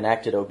form of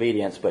enacted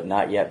obedience, but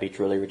not yet be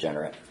truly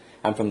regenerate.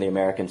 I'm from the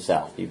American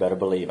South. You better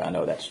believe I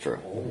know that's true.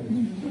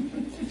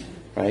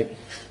 Right?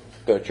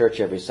 Go to church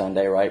every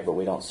Sunday, right? But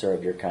we don't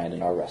serve your kind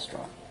in our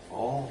restaurant.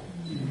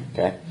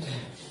 Okay?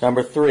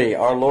 Number three,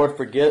 our Lord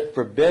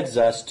forbids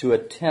us to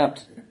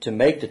attempt to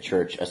make the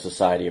church a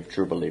society of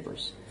true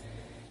believers.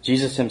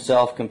 Jesus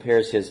Himself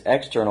compares His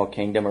external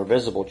kingdom or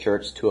visible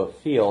church to a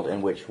field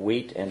in which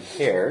wheat and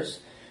tares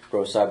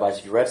grow side by side.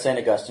 If you read St.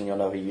 Augustine, you'll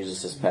know he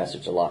uses this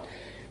passage a lot.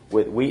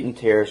 With wheat and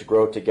tares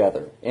grow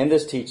together. In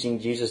this teaching,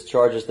 Jesus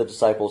charges the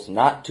disciples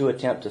not to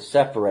attempt to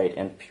separate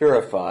and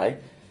purify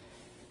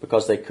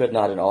because they could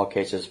not in all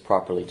cases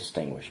properly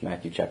distinguish.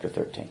 Matthew chapter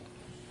 13.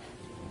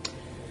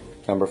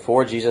 Number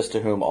four, Jesus,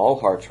 to whom all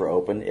hearts were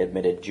open,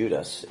 admitted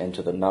Judas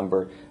into the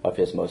number of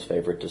His most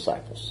favorite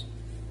disciples.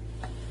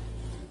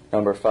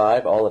 Number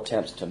five, all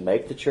attempts to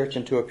make the church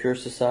into a pure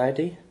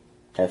society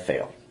have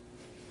failed.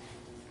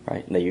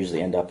 Right? And they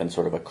usually end up in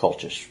sort of a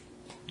cultish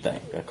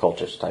thing, a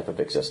cultish type of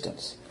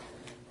existence.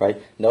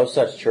 Right? No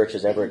such church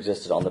has ever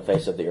existed on the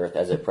face of the earth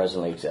as it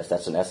presently exists.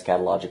 That's an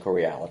eschatological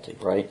reality,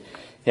 right?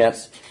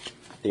 Hence,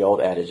 the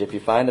old adage, if you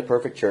find the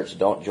perfect church,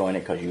 don't join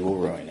it because you will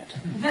ruin it.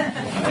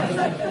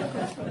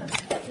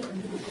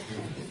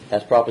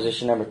 That's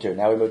proposition number two.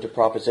 Now we move to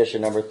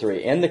proposition number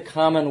three. In the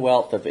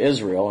Commonwealth of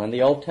Israel in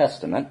the Old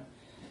Testament,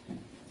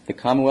 the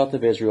Commonwealth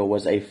of Israel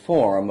was a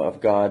form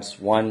of God's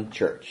one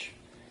church.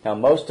 Now,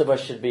 most of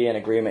us should be in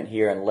agreement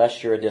here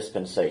unless you're a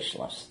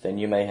dispensationalist. Then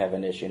you may have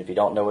an issue. And if you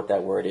don't know what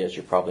that word is,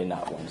 you're probably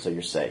not one, so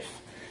you're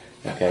safe.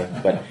 Okay?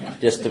 But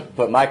just to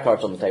put my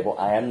cards on the table,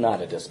 I am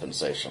not a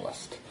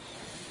dispensationalist.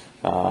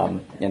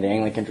 And the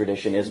Anglican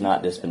tradition is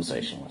not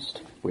dispensationalist.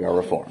 We are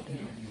Reformed.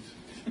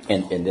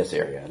 In this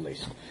area, at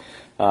least.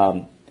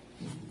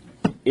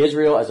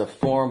 Israel as a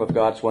form of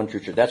God's one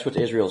true church. That's what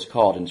Israel is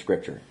called in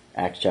Scripture.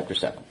 Acts chapter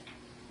 7.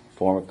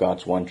 Form of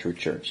God's one true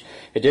church.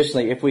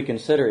 Additionally, if we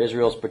consider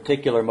Israel's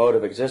particular mode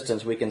of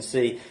existence, we can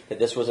see that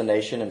this was a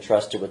nation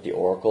entrusted with the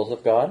oracles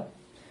of God,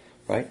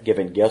 right?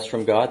 Given gifts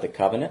from God, the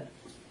covenant,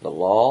 the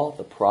law,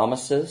 the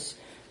promises,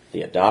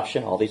 the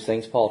adoption, all these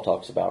things Paul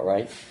talks about,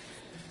 right?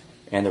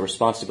 And the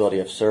responsibility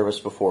of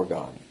service before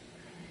God.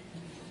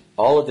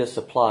 All of this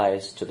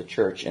applies to the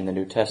church in the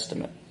New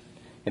Testament.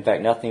 In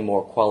fact, nothing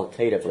more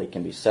qualitatively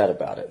can be said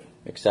about it.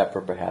 except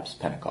for perhaps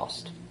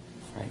Pentecost.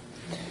 Right?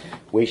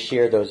 We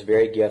share those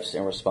very gifts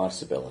and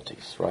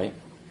responsibilities, right?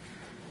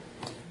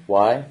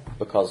 Why?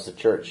 Because the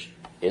church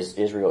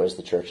Israel is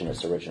the church in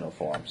its original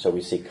form. So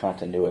we see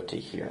continuity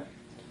here.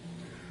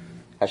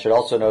 I should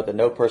also note that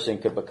no person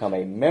could become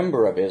a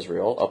member of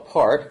Israel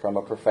apart from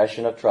a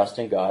profession of trust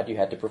in God. You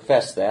had to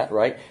profess that,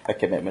 right? A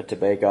commitment to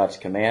obey God's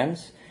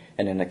commands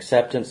and an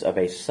acceptance of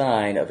a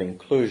sign of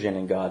inclusion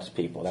in God's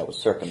people. That was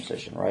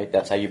circumcision, right?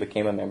 That's how you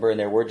became a member. And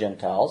there were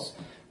Gentiles,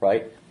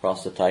 right?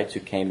 Proselytes who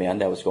came in.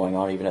 That was going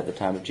on even at the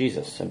time of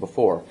Jesus and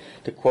before.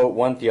 To quote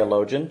one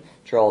theologian,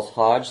 Charles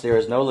Hodge, there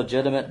is no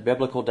legitimate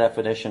biblical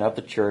definition of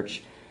the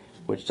church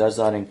which does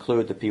not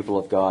include the people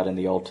of God in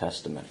the Old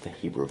Testament, the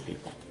Hebrew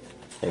people.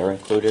 They are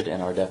included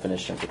in our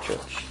definition of the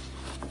church.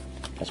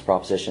 That's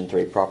proposition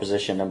 3.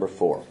 Proposition number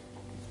 4.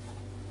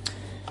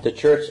 The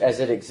church as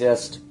it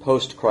exists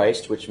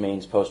post-Christ, which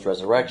means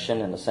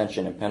post-resurrection and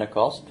ascension and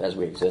Pentecost, as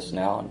we exist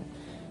now and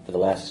for the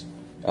last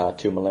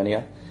 2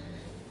 millennia,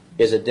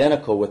 is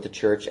identical with the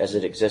church as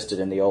it existed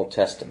in the Old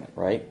Testament,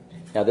 right?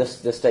 Now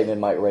this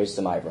statement might raise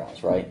some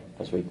eyebrows, right?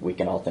 Because we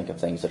can all think of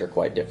things that are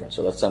quite different.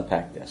 So let's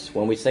unpack this.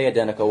 When we say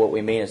identical, what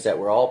we mean is that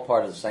we're all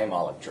part of the same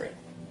olive tree.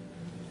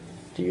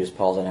 To use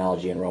Paul's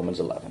analogy in Romans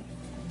 11,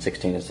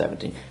 16 and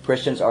 17.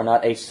 Christians are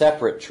not a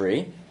separate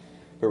tree,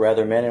 but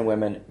rather men and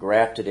women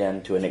grafted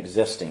into an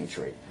existing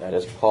tree. That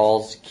is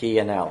Paul's key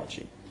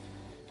analogy.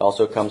 It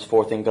also comes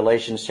forth in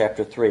Galatians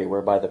chapter 3,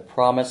 whereby the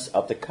promise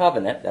of the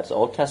covenant, that's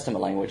Old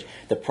Testament language,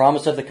 the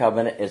promise of the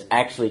covenant is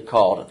actually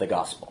called the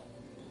gospel.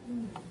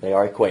 They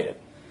are equated.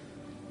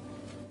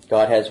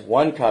 God has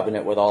one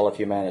covenant with all of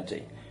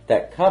humanity.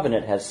 That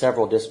covenant has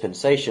several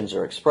dispensations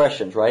or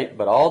expressions, right?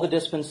 But all the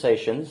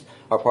dispensations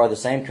are part of the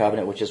same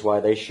covenant, which is why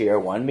they share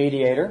one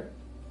mediator,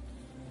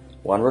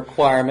 one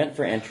requirement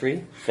for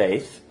entry,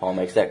 faith. Paul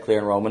makes that clear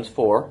in Romans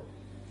 4.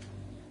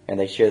 And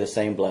they share the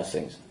same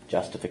blessings,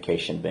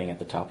 justification being at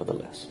the top of the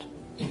list.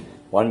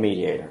 One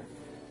mediator,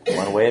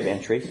 one way of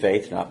entry,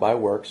 faith, not by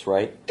works,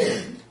 right?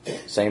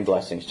 Same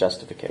blessings,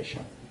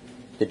 justification.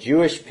 The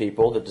Jewish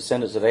people, the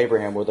descendants of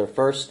Abraham, were the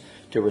first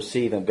to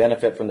receive and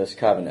benefit from this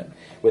covenant.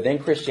 Within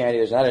Christianity,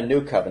 there's not a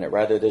new covenant.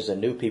 Rather, there's a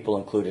new people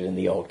included in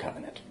the old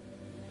covenant.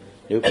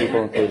 New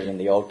people included in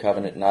the old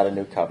covenant, not a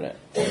new covenant.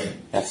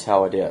 That's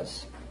how it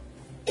is.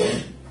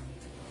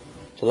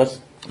 So let's,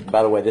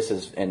 by the way, this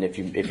is, and if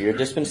you're a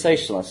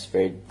dispensationalist,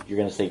 you're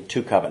going to see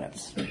 2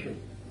 covenants,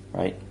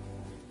 right?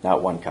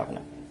 Not 1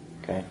 covenant.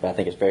 Okay? But I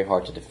think it's very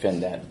hard to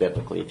defend that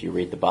biblically if you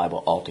read the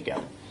Bible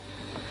altogether.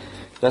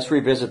 Let's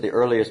revisit the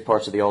earliest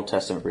parts of the Old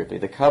Testament briefly.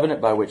 The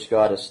covenant by which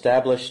God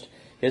established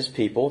His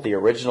people, the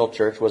original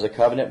church, was a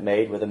covenant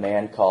made with a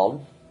man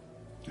called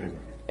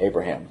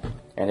Abraham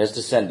and his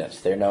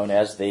descendants. They're known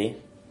as the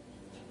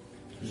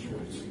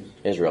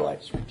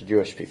Israelites, the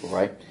Jewish people,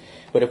 right?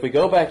 But if we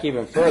go back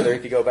even further,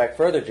 if you go back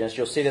further, gents,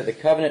 you'll see that the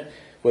covenant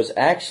was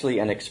actually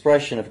an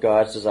expression of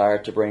God's desire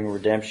to bring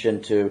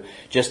redemption to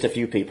just a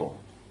few people.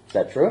 Is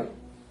that true?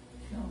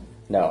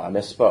 No, I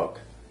misspoke.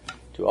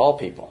 To all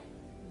people,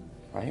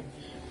 right?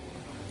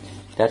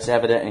 That's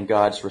evident in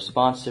God's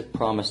responsive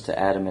promise to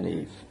Adam and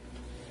Eve.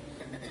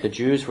 The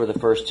Jews were the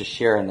first to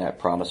share in that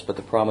promise, but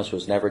the promise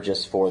was never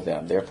just for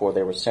them. Therefore,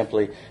 they were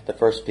simply the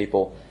first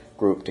people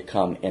group to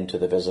come into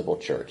the visible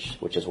church,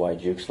 which is why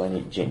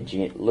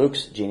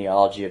Luke's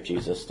genealogy of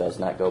Jesus does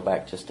not go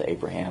back just to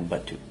Abraham,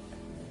 but to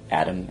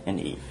Adam and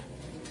Eve.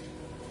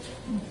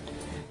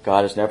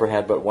 God has never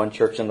had but one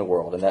church in the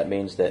world, and that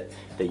means that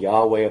the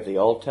Yahweh of the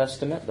Old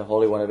Testament, the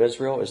Holy One of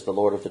Israel, is the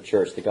Lord of the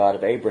church. The God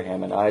of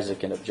Abraham and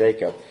Isaac and of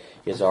Jacob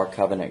is our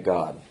covenant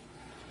God.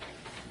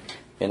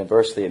 And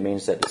inversely, it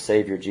means that the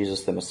Savior,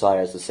 Jesus the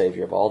Messiah, is the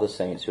Savior of all the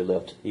saints who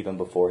lived even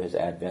before His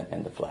advent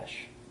in the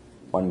flesh.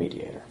 One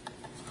mediator.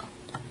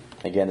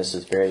 Again, this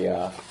is very,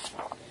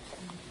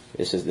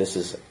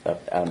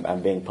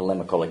 I'm being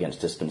polemical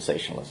against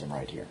dispensationalism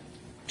right here.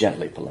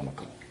 Gently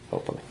polemical,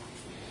 hopefully.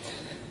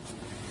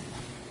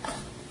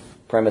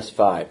 Premise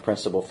 5,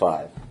 principle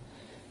 5.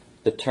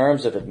 The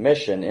terms of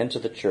admission into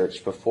the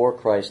church before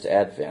Christ's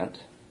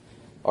advent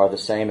are the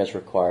same as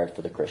required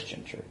for the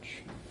Christian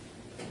church.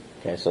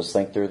 Okay, so let's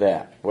think through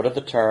that. What are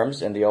the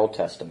terms in the Old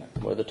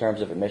Testament? What are the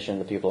terms of admission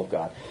to the people of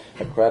God?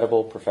 A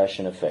credible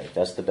profession of faith.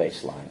 That's the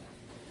baseline.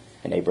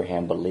 And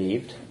Abraham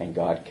believed, and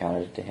God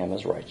counted it to him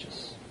as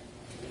righteous.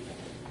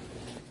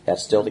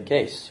 That's still the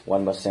case.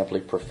 One must simply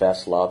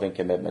profess love and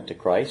commitment to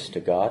Christ, to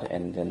God,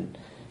 and then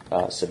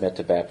submit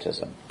to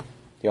baptism.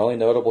 The only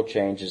notable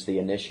change is the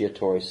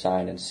initiatory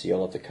sign and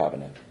seal of the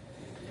covenant.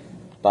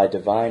 By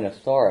divine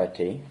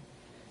authority,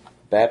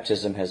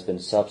 baptism has been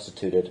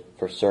substituted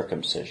for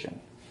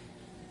circumcision.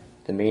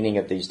 The meaning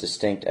of these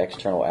distinct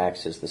external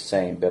acts is the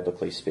same,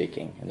 biblically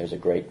speaking. And there's a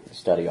great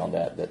study on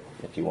that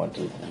if you want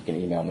to, you can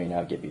email me and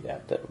I'll give you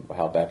that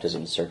how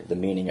baptism is the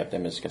meaning of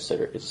them is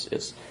considered,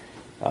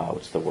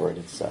 what's the word?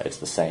 It's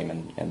the same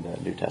in the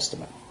New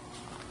Testament.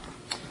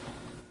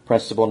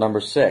 Principle number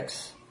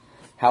 6.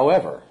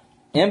 However,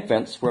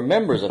 infants were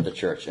members of the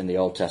church in the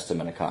Old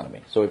Testament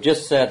economy. So we've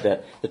just said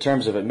that the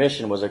terms of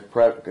admission was a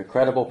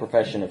credible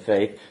profession of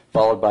faith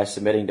followed by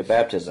submitting to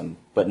baptism.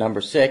 But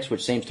number 6,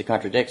 which seems to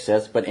contradict,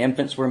 says, but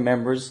infants were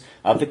members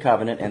of the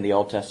covenant in the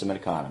Old Testament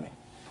economy.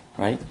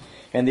 Right?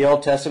 In the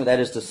Old Testament, that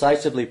is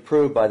decisively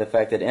proved by the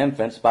fact that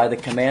infants, by the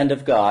command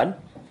of God,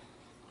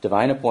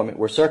 divine appointment,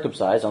 were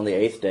circumcised on the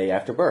 8th day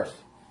after birth.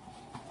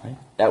 Right?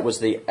 That was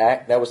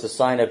the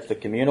sign of the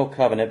communal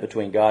covenant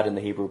between God and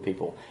the Hebrew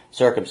people.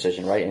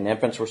 Circumcision, right? And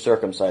infants were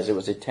circumcised. It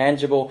was a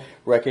tangible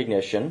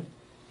recognition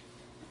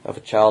of a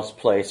child's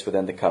place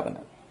within the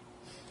covenant.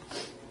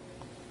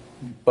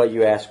 But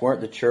you ask,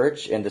 weren't the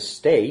church and the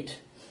state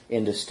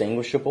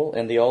indistinguishable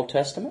in the Old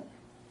Testament?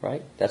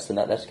 Right? That's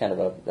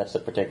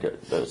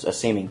a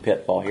seeming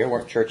pitfall here.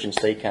 Weren't church and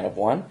state kind of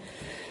one?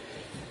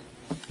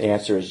 The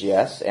answer is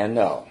yes and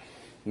no.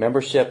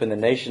 Membership in the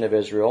nation of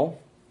Israel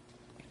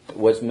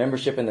was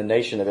membership in the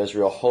nation of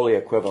Israel wholly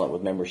equivalent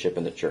with membership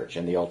in the church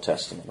in the Old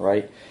Testament,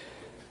 right?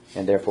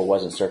 And therefore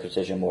wasn't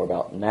circumcision more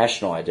about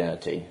national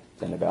identity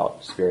than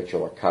about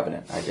spiritual or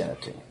covenant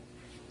identity?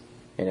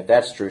 And if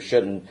that's true,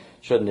 shouldn't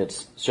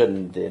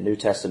the New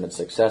Testament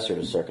successor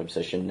to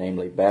circumcision,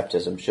 namely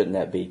baptism, shouldn't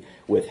that be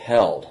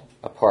withheld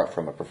apart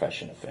from a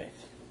profession of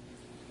faith?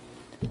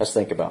 Let's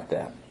think about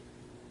that.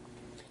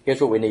 Here's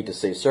what we need to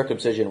see.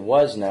 Circumcision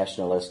was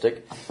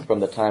nationalistic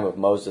from the time of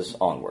Moses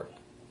onward.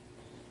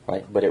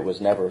 Right? But it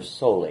was never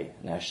solely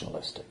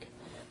nationalistic,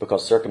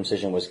 because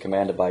circumcision was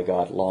commanded by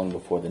God long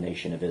before the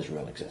nation of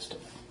Israel existed.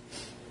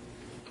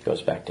 It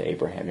goes back to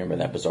Abraham. Remember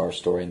that bizarre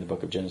story in the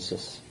book of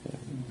Genesis?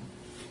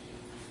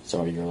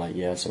 Some of you are like,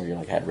 yeah. Some of you are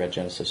like, hadn't read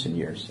Genesis in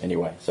years.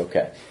 Anyway, it's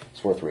okay.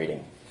 It's worth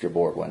reading if you're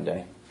bored one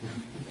day.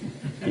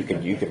 You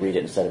could read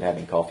it instead of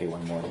having coffee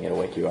one morning. It'll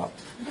wake you up.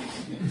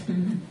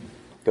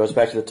 It goes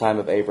back to the time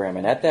of Abraham.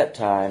 And at that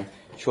time,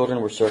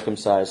 children were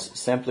circumcised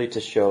simply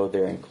to show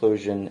their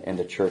inclusion in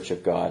the church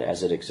of God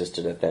as it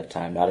existed at that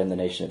time, not in the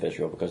nation of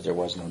Israel, because there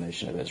was no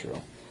nation of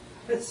Israel.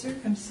 But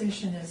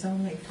circumcision is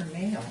only for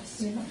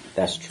males. Yeah.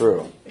 That's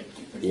true.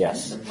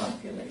 Yes.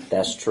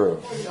 That's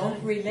true.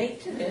 Don't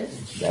relate to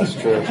this. That's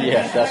true.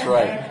 Yes, that's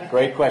right.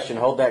 Great question.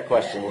 Hold that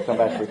question. We'll come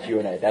back for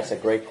Q&A. That's a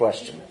great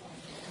question.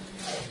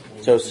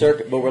 So,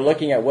 but we're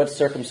looking at what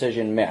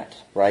circumcision meant,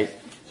 right?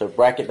 So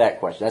bracket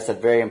that question. That's a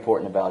very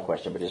important and valid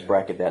question, but just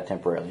bracket that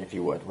temporarily if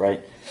you would,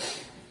 right?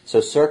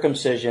 So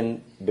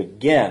circumcision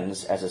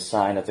begins as a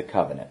sign of the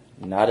covenant,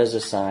 not as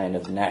a sign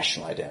of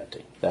national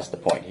identity. That's the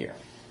point here.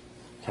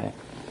 Okay.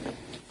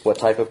 What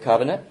type of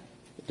covenant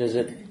does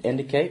it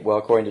indicate? Well,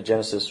 according to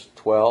Genesis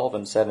 12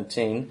 and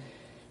 17,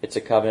 it's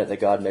a covenant that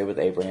God made with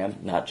Abraham,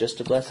 not just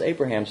to bless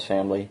Abraham's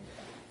family,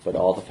 but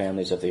all the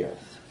families of the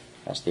earth.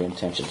 That's the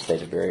intention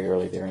stated very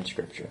early there in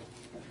Scripture.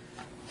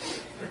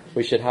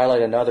 We should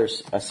highlight another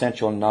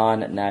essential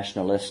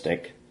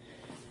non-nationalistic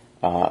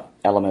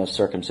element of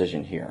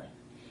circumcision here.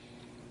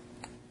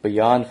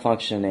 Beyond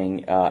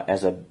functioning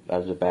as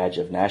a badge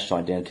of national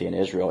identity in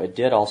Israel, it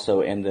did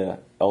also in the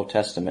Old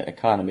Testament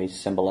economy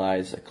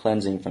symbolize a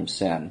cleansing from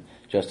sin,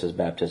 just as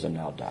baptism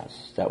now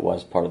does. That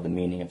was part of the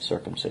meaning of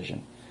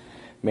circumcision.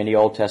 Many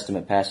Old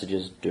Testament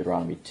passages,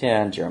 Deuteronomy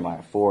 10,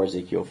 Jeremiah 4,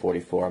 Ezekiel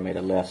 44, I made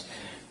a list,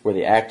 where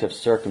the act of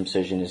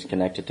circumcision is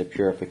connected to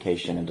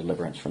purification and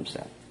deliverance from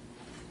sin.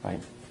 Right?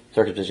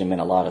 Circumcision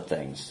meant a lot of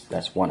things.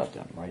 That's one of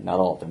them, right? Not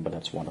all of them, but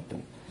that's one of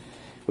them.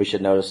 We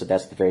should notice that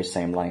that's the very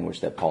same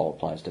language that Paul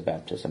applies to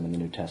baptism in the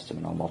New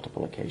Testament on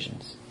multiple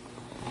occasions.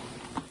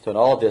 So in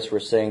all of this, we're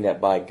saying that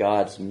by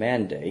God's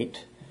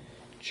mandate,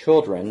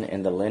 children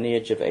in the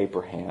lineage of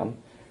Abraham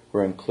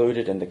were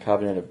included in the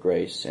covenant of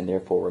grace and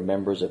therefore were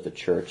members of the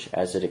church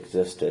as it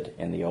existed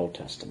in the Old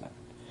Testament.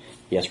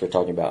 Yes, we're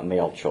talking about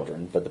male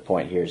children, but the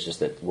point here is just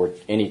that were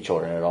any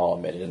children at all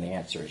admitted, and the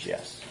answer is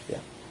yes. Yeah.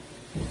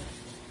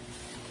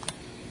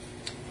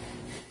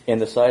 In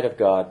the sight of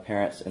God,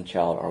 parents and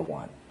child are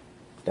one.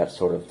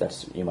 That's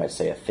you might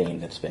say, a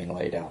theme that's being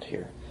laid out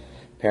here.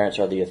 Parents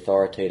are the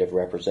authoritative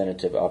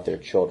representative of their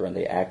children.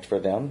 They act for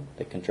them.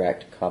 They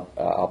contract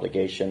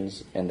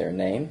obligations in their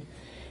name.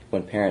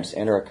 When parents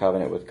enter a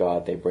covenant with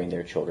God, they bring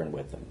their children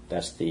with them.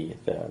 That's the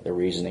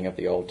reasoning of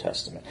the Old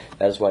Testament.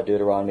 That is why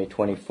Deuteronomy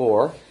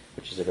 24,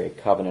 which is a very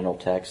covenantal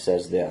text,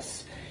 says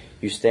this: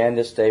 You stand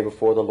this day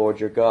before the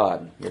Lord your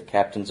God, your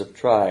captains of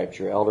tribes,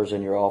 your elders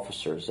and your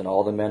officers, and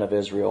all the men of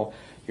Israel,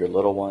 your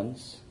little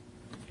ones,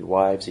 your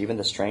wives, even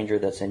the stranger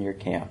that's in your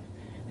camp,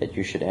 that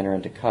you should enter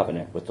into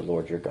covenant with the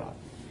Lord your God.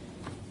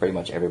 Pretty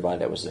much everybody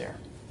that was there.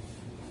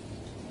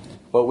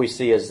 What we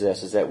see is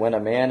this, is that when a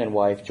man and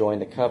wife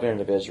joined the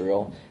covenant of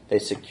Israel, they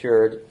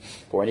secured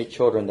for any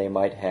children they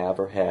might have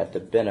or had the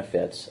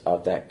benefits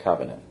of that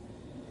covenant.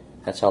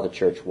 That's how the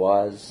church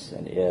was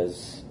and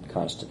is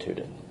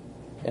constituted,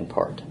 in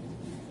part.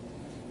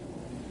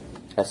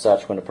 As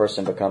such, when a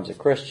person becomes a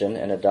Christian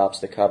and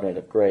adopts the covenant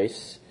of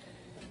grace,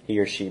 he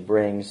or she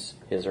brings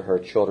his or her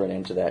children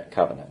into that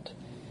covenant,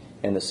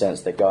 in the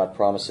sense that God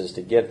promises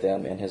to give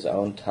them in His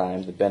own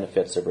time the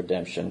benefits of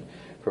redemption,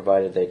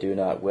 provided they do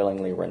not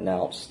willingly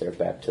renounce their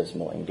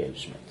baptismal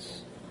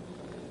engagements.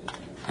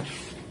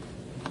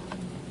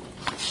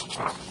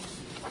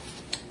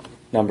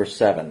 Number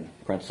 7,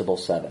 principle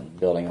 7,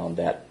 building on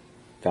that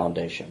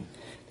foundation.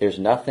 There's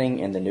nothing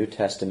in the New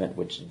Testament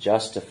which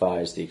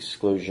justifies the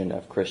exclusion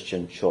of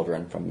Christian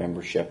children from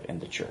membership in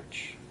the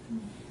church.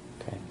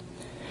 Okay.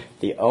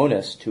 The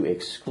onus to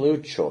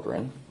exclude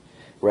children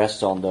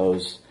rests on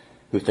those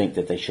who think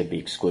that they should be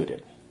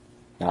excluded,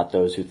 not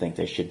those who think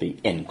they should be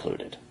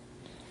included.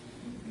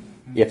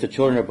 If the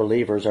children of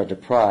believers are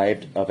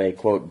deprived of a,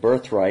 quote,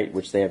 birthright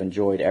which they have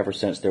enjoyed ever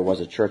since there was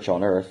a church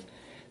on earth,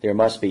 there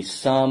must be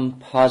some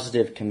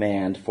positive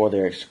command for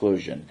their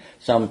exclusion,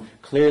 some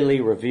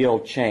clearly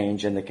revealed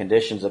change in the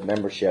conditions of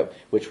membership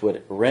which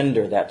would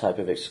render that type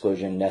of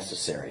exclusion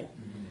necessary.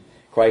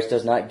 Christ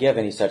does not give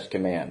any such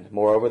command.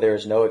 Moreover, there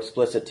is no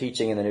explicit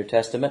teaching in the New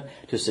Testament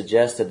to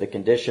suggest that the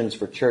conditions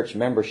for church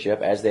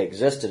membership as they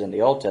existed in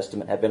the Old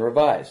Testament have been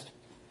revised.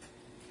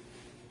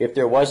 If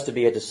there was to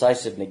be a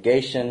decisive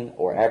negation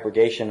or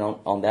abrogation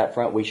on that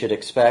front, we should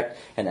expect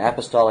an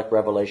apostolic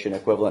revelation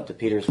equivalent to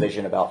Peter's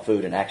vision about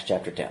food in Acts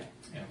chapter 10.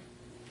 Yeah.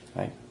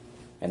 Right?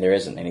 And there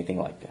isn't anything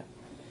like that.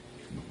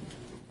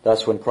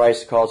 Thus, when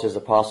Christ calls his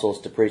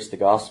apostles to preach the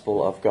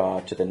gospel of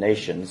God to the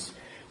nations,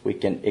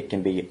 it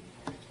can be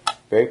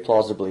very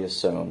plausibly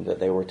assumed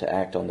that they were to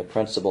act on the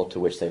principle to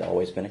which they'd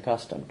always been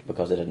accustomed,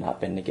 because it had not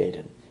been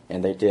negated.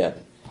 And they did.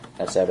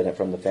 That's evident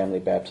from the family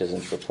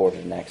baptisms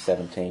reported in Acts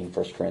 17,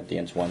 1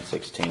 Corinthians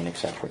 1:16,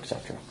 etc.,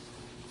 etc.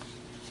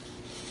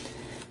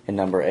 And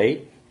number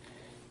 8,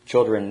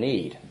 children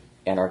need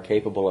and are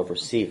capable of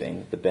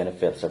receiving the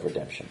benefits of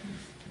redemption.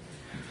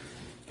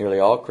 Nearly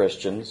all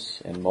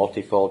Christians in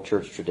multifold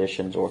church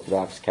traditions,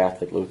 Orthodox,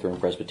 Catholic, Lutheran,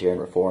 Presbyterian,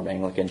 Reformed,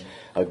 Anglican,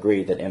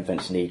 agree that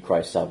infants need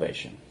Christ's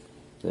salvation.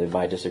 Does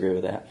anybody disagree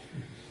with that?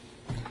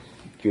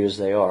 Cute as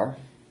they are,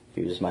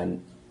 cute as my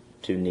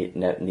 2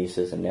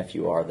 nieces and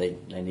nephew are, they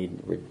need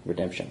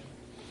redemption.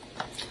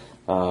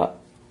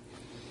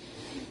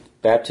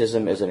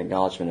 Baptism is an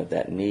acknowledgement of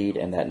that need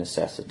and that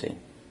necessity.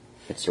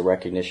 It's a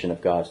recognition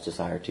of God's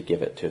desire to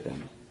give it to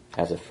them,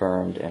 as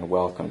affirmed and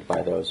welcomed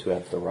by those who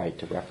have the right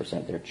to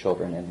represent their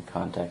children in the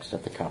context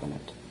of the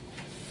covenant.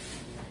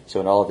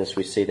 So in all of this,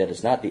 we see that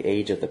it's not the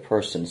age of the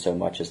person so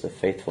much as the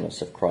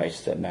faithfulness of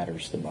Christ that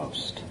matters the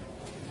most.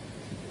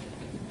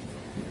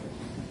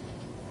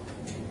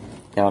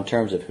 Now, in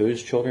terms of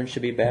whose children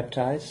should be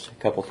baptized,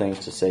 a couple things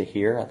to say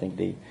here. I think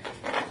the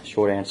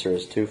short answer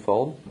is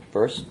twofold.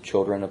 First,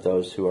 children of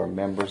those who are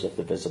members of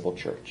the visible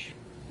church,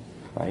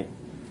 right?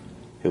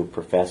 Who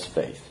profess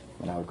faith.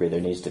 And I would agree there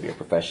needs to be a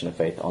profession of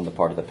faith on the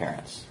part of the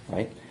parents,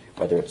 right?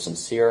 Whether it's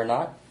sincere or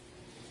not,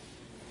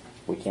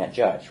 we can't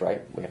judge,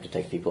 right? We have to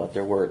take people at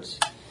their words.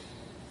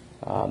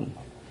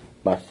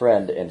 My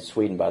friend in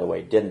Sweden, by the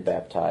way, didn't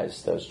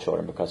baptize those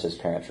children because his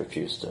parents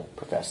refused to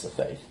profess the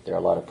faith. There are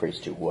a lot of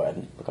priests who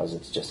would, because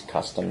it's just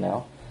custom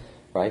now,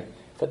 right?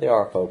 But there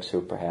are folks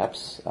who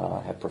perhaps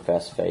have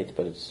professed faith,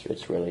 but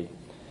it's really...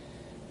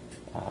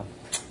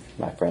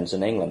 my friends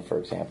in England, for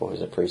example,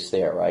 who's a priest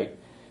there, right?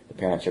 The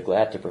parents are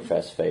glad to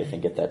profess faith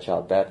and get that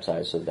child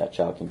baptized so that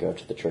child can go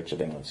to the Church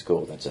of England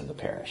school that's in the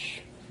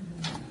parish.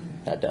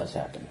 That does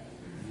happen.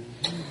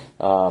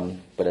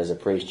 But as a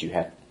priest, you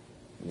have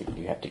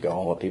to go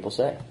on what people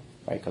say,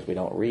 right? Because we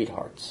don't read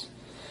hearts.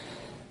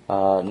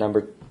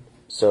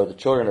 So the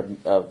children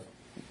of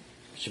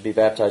should be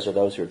baptized are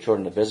those who are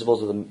children of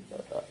visibles of the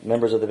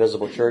members of the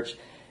visible church,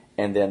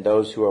 and then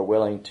those who are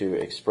willing to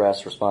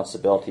express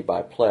responsibility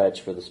by pledge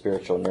for the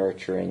spiritual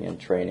nurturing and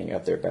training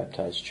of their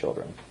baptized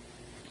children.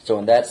 So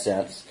in that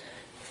sense,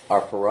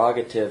 our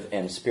prerogative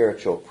and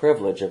spiritual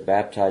privilege of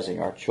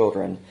baptizing our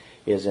children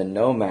is in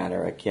no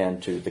manner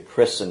akin to the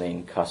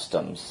christening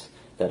customs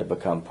that have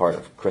become part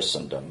of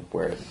Christendom,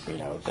 where,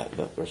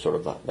 they're sort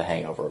of the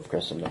hangover of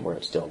Christendom, where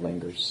it still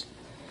lingers.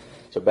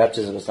 So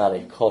baptism is not a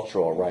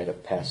cultural rite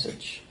of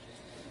passage.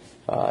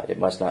 It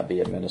must not be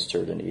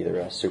administered in either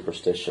a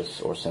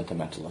superstitious or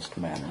sentimentalist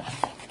manner.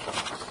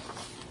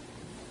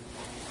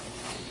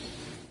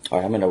 All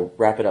right, I'm going to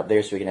wrap it up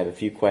there so we can have a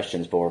few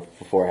questions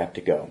before I have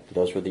to go.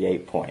 Those were the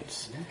 8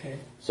 points. Okay.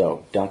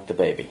 So, dunk the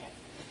baby.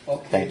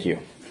 Okay. Thank you.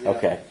 Yeah.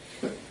 Okay.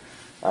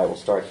 I will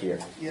start here.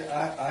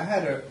 Yeah,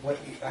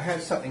 I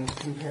had something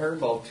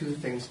comparable, 2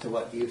 things to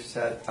what you've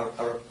said.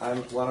 I'm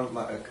a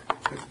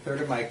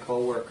third of my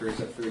co-workers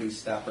at 30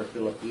 staff are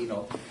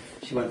Filipino.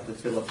 She went to the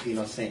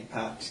Filipino St.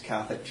 Pat's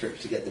Catholic Church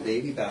to get the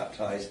baby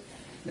baptized.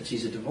 But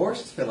she's a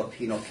divorced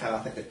Filipino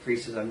Catholic. The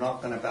priest says, I'm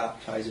not going to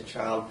baptize a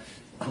child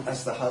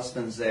unless the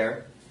husband's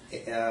there.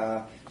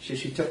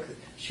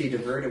 She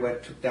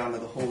diverted, took down to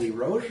the Holy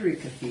Rosary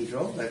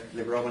Cathedral,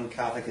 the Roman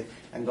Catholic,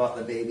 and got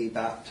the baby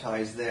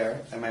baptized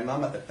there. And my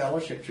mom at the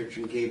Fellowship Church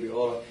in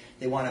Gabriola,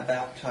 they want to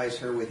baptize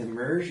her with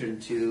immersion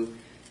to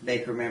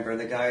make her member. And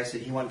the guy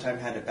said he one time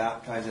had to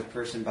baptize a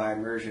person by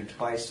immersion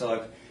twice. So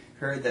I've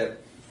heard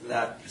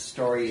that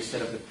story you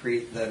said of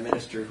the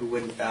minister who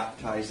wouldn't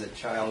baptize the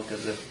child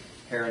because the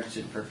parents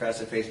didn't profess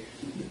a faith.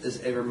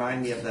 It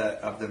reminded me of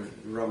the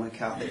Roman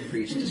Catholic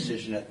priest's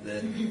decision at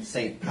the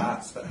St.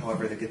 Pat's, but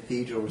however the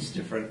cathedral was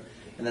different.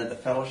 And then at the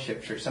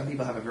Fellowship Church, some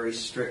people have a very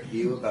strict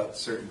view about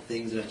certain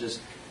things, and it's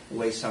just the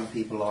way some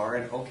people are.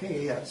 And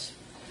okay,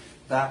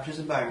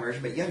 baptism by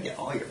immersion, but you got to get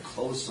all your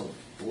clothes so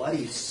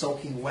bloody,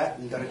 soaking wet,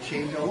 and you got to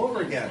change all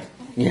over again.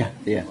 Yeah.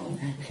 And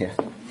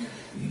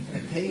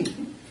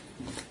pain.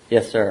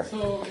 Yes, sir.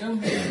 So,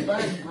 in the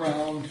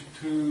background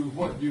to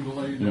what you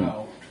laid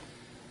out,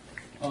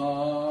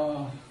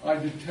 I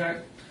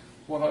detect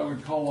what I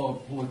would call a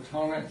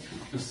Platonic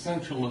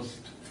essentialist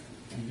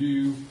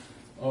view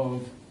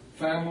of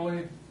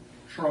family,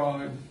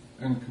 tribe,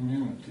 and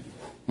community.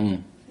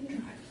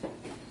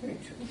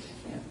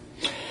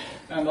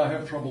 And I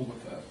have trouble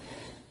with that.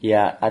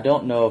 Yeah, I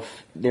don't know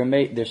if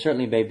there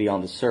certainly may be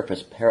on the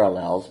surface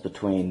parallels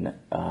between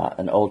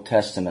an Old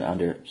Testament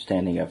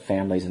understanding of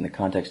families in the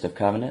context of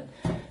covenant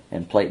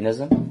and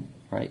Platonism,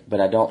 right?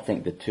 But I don't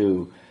think the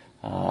two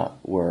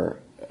were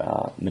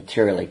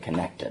materially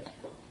connected,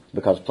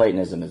 because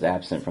Platonism is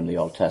absent from the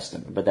Old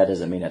Testament. But that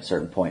doesn't mean at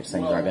certain points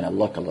things are going to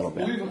look a little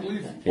bit.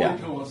 Leave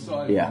Plato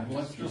aside. Yeah.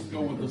 Let's just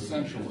go with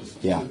essentialists.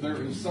 Yeah.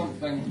 There is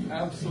something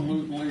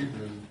absolutely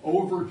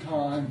over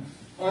time,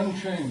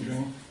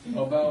 unchanging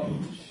about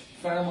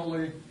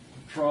family,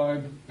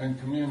 tribe, and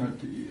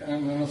community.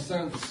 And in a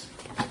sense,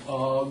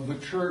 the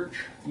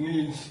church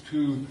needs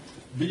to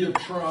be a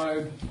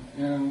tribe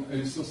in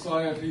a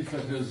society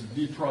that is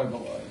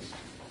detribalized.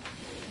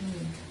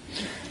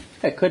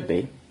 It could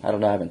be. I don't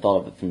know. I haven't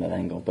thought of it from that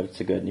angle, but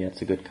it's a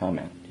good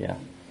comment. Yeah.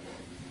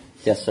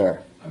 Yes,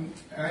 sir.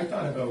 I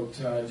thought about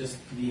just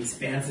the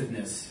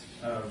expansiveness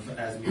of,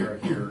 as we are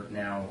here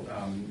now,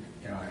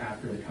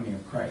 after the coming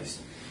of Christ.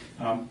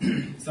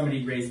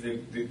 Somebody raised the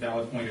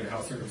valid point of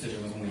how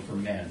circumcision was only for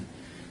men.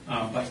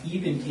 But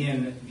even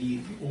in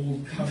the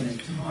Old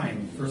Covenant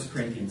time, 1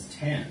 Corinthians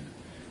 10,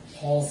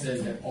 Paul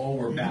says that all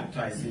were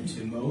baptized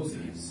into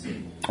Moses.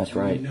 That's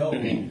right. We know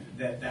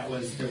that there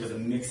was a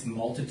mixed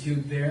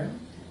multitude there,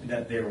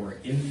 that there were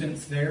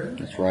infants there,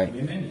 That's right.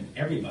 Women, and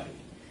everybody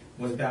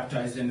was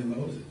baptized into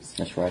Moses.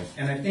 That's right.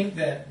 And I think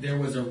that there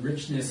was a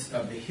richness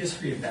of the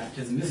history of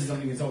baptism. This is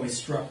something that's always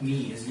struck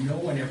me, is no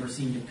one ever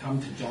seemed to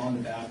come to John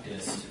the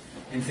Baptist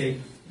and say,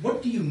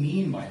 what do you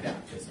mean by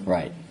baptism?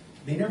 Right.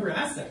 They never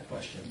asked that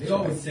question. They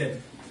always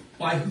said,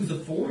 by whose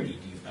authority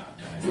do you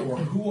baptize? Or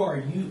who are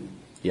you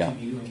to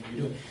be doing what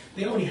you're doing?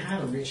 They already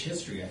had a rich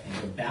history, I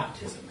think, of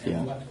baptism,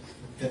 and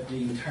that the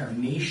entire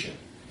nation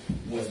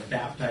was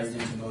baptized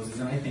into Moses.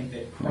 And I think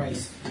that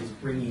Christ is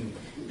bringing,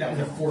 that was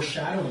a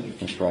foreshadowing, if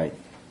That's you will, right.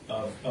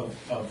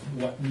 of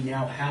what we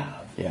now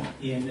have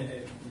in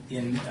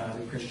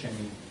the Christian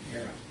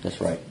era. That's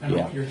right. I don't know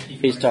Yeah. if you're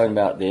speaking He's right. talking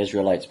about the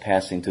Israelites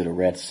passing through the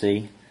Red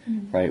Sea,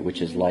 right,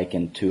 which is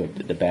likened to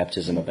the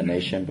baptism of a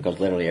nation, because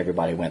literally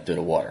everybody went through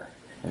the water,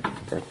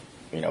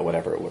 or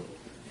whatever it would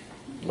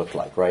look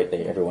like, right?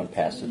 Everyone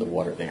passed through the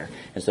water there,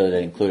 and so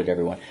that included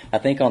everyone. I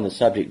think on the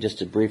subject, just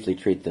to briefly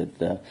treat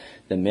the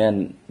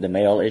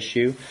male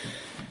issue.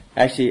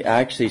 Actually, I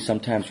actually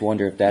sometimes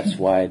wonder if that's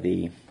why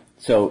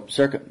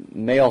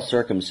male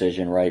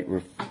circumcision, right?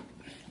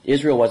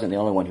 Israel wasn't the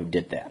only one who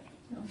did that,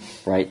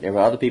 right? There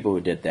were other people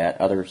who did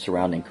that, other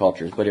surrounding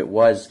cultures, but it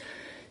was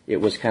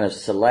kind of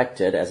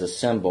selected as a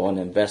symbol and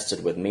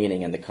invested with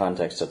meaning in the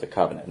context of the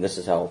covenant. And this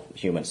is how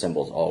human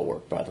symbols all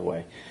work, by the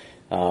way.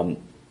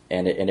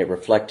 And it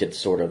reflected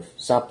sort of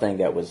something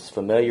that was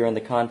familiar in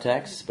the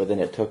context, but then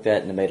it took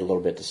that and it made it a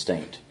little bit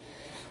distinct.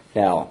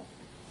 Now,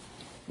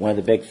 one of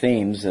the big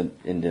themes in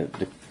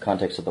the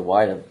context of the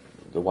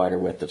wider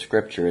width of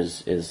Scripture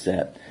is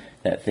that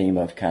theme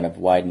of kind of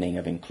widening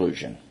of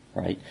inclusion,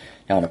 right?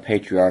 Now, in a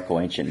patriarchal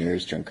ancient Near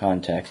Eastern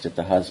context, if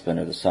the husband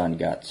or the son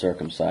got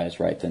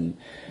circumcised, right, then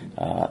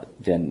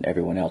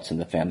everyone else in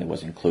the family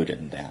was included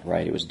in that,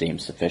 right? It was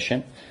deemed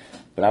sufficient.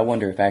 But I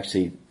wonder if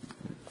actually,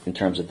 in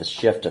terms of the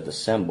shift of the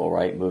symbol,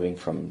 right, moving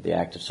from the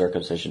act of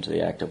circumcision to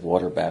the act of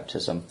water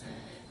baptism,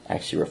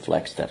 actually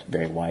reflects that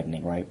very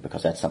widening, right?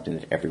 Because that's something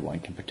that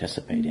everyone can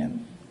participate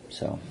in.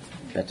 So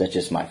that's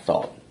just my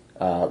thought.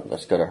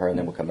 Let's go to her, and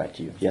then we'll come back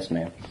to you. Yes,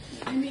 ma'am.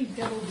 I'm a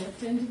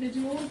double-dipped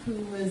individual who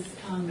was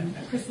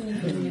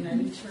christened in the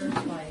United Church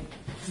by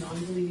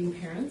non-believing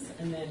parents,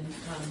 and then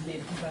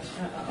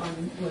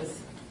was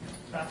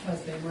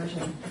baptized by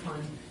immersion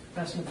upon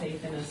profession of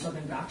faith in a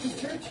Southern Baptist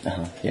church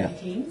in the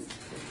teens.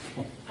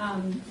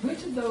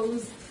 Which of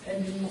those,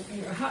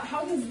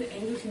 how does the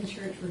Anglican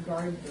Church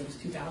regard those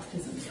two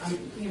baptisms?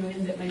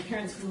 In that my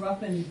parents grew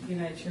up in the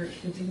United Church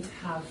but didn't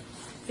have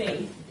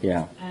faith,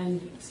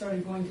 and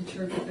started going to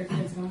church with their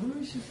kids, going,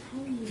 we should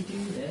probably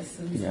do this,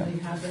 and so they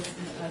have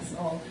us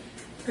all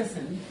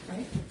christened,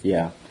 right?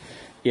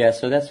 Yeah,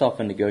 so that's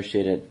often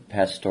negotiated at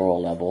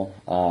pastoral level.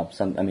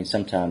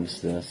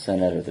 Sometimes the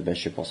synod or the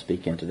bishop will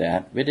speak into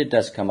that. But it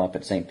does come up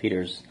at St.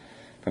 Peter's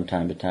from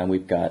time to time.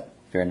 We've got a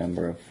fair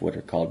number of what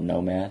are called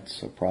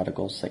nomads or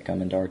prodigals that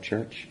come into our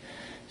church.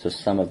 So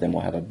some of them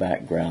will have a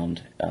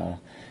background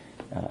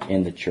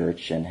in the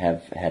church and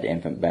have had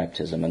infant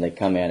baptism, and they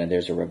come in and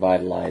there's a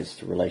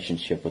revitalized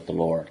relationship with the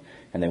Lord,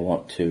 and they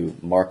want to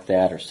mark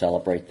that or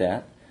celebrate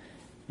that,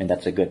 and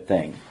that's a good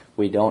thing.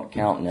 We don't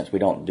countenance, we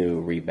don't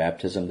do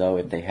rebaptism, though,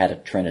 if they had a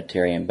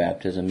Trinitarian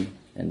baptism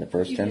in the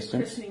first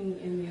instance. Christening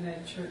in the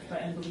United Church by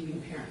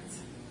unbelieving parents.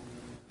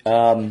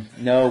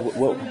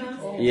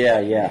 No.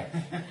 Yeah.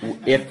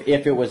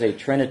 If it was a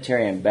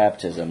Trinitarian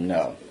baptism,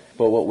 no.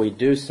 But what we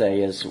do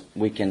say is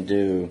we can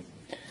do,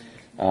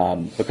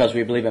 because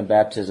we believe in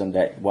baptism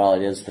that while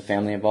it is the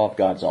family involved,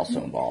 God's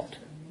also involved,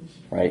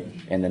 right?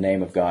 And the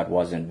name of God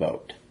was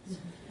invoked.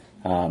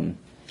 And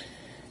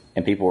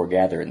people were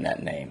gathered in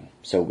that name.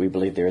 So we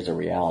believe there is a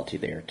reality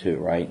there too,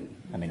 right?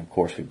 I mean, of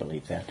course we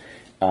believe that.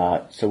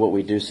 So what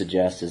we do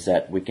suggest is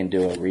that we can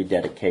do a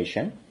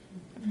rededication,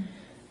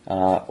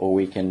 or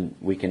we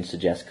can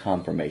suggest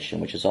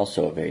confirmation, which is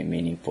also a very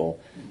meaningful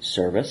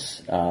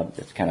service.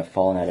 It's kind of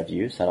fallen out of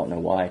use. I don't know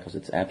why, because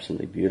it's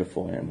absolutely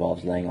beautiful and it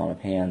involves laying on of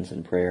hands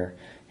and prayer.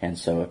 And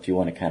so if you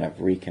want to kind of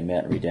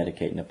recommit and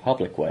rededicate in a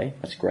public way,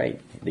 that's great.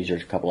 These are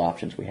a couple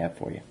options we have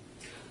for you.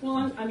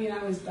 Well, I mean,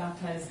 I was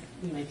baptized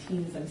in my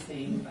teens, I'm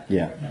saying, but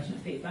profession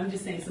of faith. I'm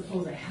just saying,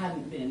 suppose I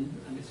hadn't been,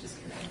 I was just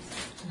curious.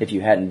 If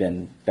you hadn't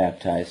been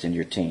baptized in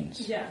your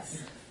teens.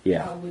 Yes.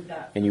 Yeah. How would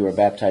that... And you were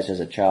baptized as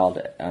a child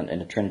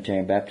in a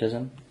Trinitarian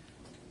baptism?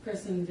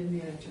 Christened in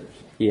the church.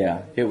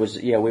 Yeah. It was,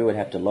 we would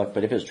have to look.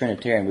 But if it was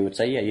Trinitarian, we would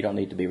say, you don't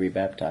need to be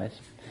rebaptized.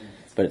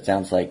 But it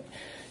sounds like,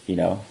 we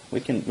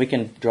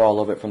can draw a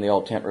little bit from the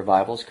old tent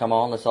revivals. Come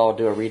on, let's all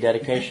do a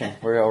rededication.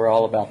 We're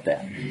all about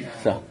that.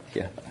 So,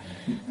 yeah.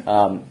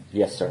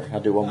 Yes, sir.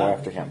 I'll do one more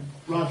after him.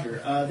 Roger,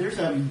 there's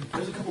a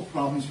couple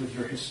problems with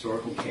your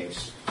historical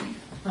case.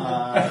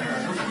 I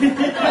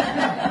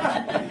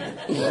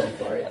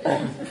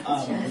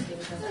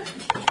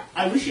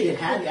wish it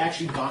had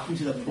actually gotten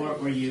to the point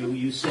where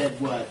you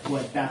said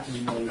what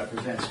baptism really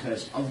represents,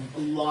 because a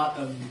lot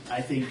of,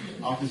 I think,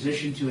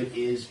 opposition to it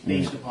is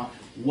based upon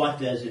what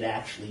does it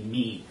actually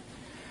mean.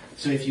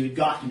 So if you had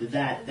gotten to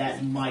that,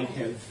 that might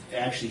have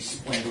actually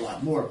explained a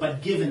lot more.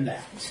 But given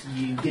that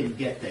you didn't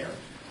get there,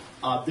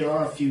 there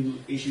are a few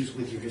issues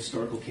with your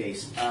historical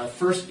case.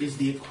 First is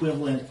the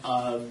equivalent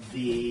of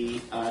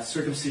the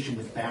circumcision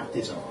with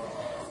baptism.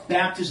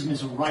 Baptism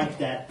is a rite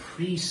that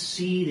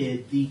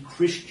preceded the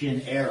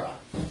Christian era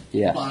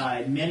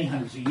by many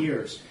hundreds of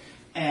years.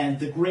 And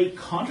the great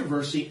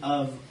controversy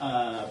of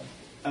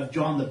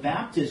John the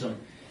Baptism,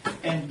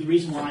 and the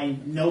reason why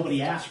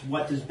nobody asked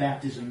what does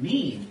baptism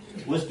mean,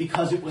 was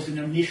because it was an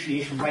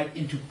initiation right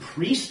into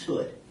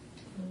priesthood,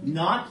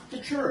 not the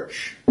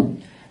church.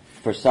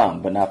 For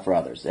some, but not for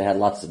others. It had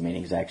lots of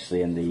meanings,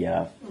 actually, in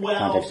the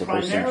context of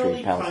first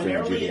century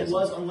Palestinian Judaism. Primarily it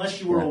was unless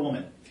you were a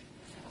woman,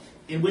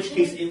 in which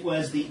case it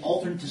was the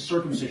alternate to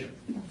circumcision.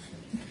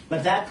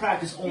 But that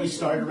practice only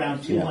started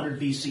around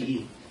 200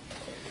 BCE.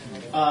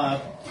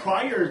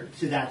 Prior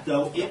to that,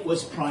 though, it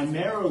was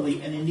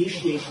primarily an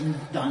initiation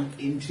done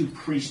into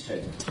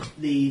priesthood.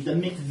 The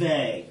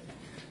mikveh,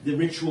 the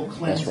ritual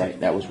cleansing. That's right.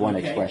 That was one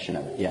expression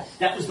of it, yes.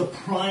 That was the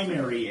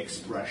primary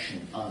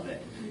expression of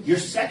it. Your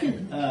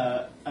second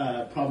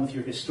problem with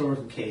your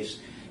historical case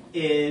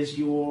is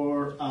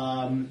your,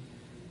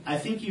 I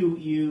think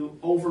you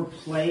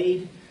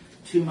overplayed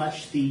too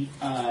much the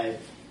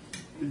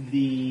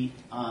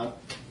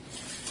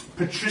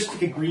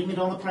patristic agreement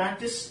on the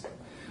practice.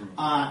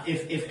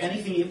 If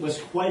anything, it was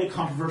quite a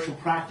controversial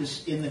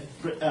practice in the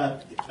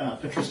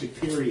patristic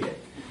period.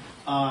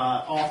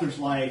 Authors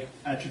like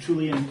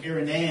Tertullian and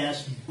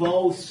Irenaeus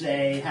both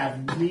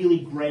have really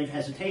grave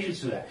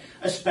hesitations to that,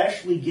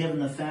 especially given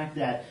the fact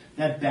that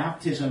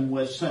baptism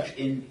was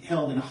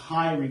held in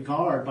high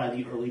regard by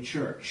the early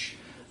church.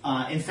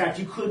 In fact,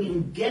 you couldn't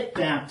even get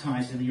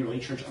baptized in the early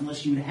church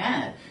unless you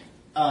had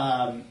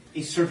a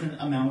certain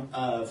amount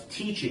of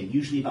teaching,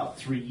 usually about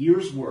 3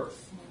 years'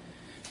 worth.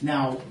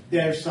 Now,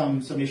 there's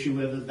some issue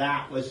whether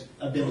that was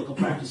a biblical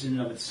practice in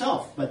and of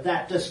itself, but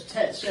that just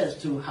says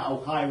to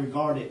how high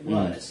regard it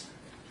was.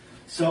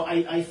 So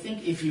I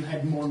think if you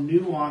had more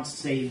nuance,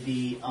 say,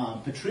 the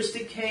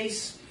patristic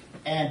case,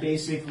 and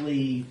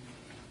basically,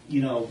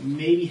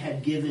 maybe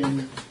had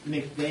given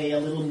McVeigh a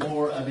little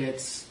more of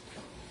its,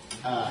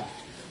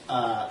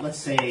 let's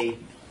say,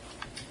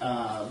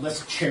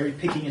 less cherry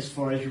picking as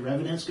far as your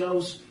evidence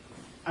goes,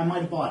 I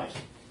might have bought it.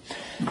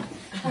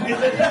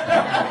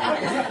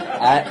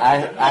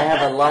 I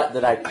have a lot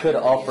that I could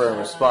offer in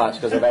response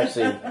because I've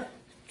actually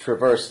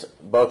traversed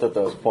both of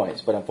those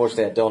points, but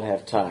unfortunately I don't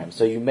have time.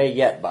 So you may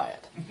yet buy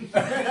it.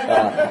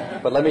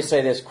 But let me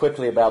say this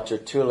quickly about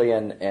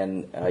Tertullian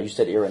and you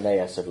said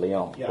Irenaeus of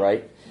Lyon,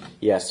 right?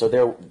 Yeah,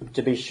 so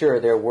to be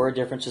sure, there were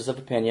differences of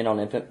opinion on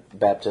infant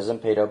baptism,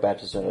 pedo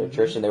baptism in the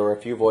church, and there were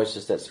a few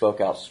voices that spoke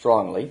out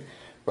strongly,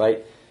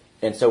 right?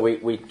 And so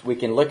we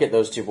can look at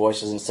those two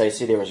voices and say,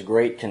 see, there was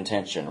great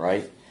contention,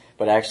 right?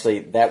 But actually,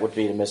 that would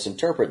be to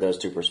misinterpret those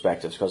two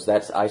perspectives because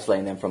that's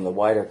isolating them from the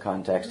wider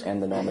context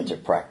and the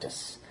normative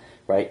practice,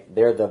 right?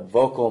 They're the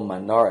vocal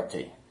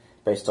minority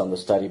based on the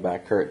study by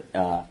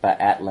by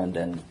Atland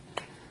and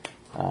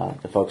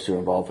the folks who are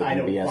involved with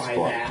the BS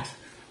buy that.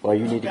 Well,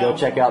 you need to go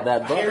check out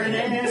that book.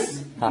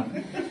 Irenaeus,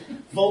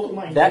 vocal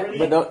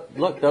minority.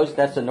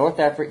 That's the North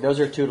African.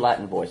 Those are two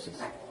Latin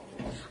voices.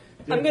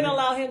 I'm going to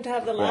allow him to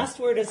have the last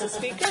word as a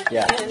speaker.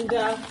 Yeah. And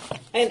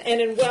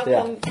and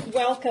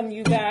welcome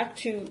you back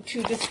to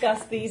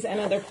discuss these and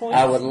other points.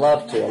 I would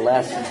love to,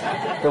 unless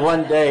the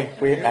one day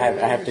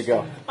I have to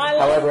go.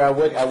 However, I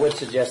would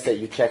suggest that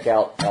you check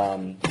out.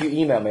 You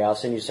email me. I'll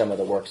send you some of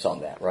the works on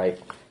that. Right,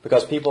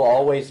 because people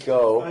always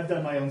go. I've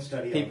done my own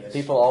study on this.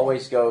 People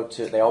always go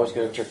to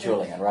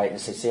Tertullian, right, and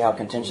see how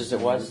contentious it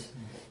was,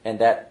 and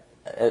that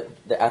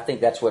I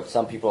think that's what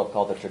some people have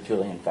called the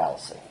Tertullian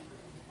fallacy.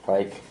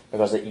 Right?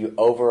 Because you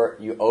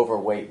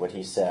overweight what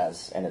he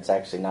says, and it's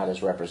actually not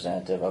as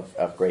representative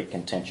of great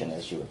contention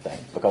as you would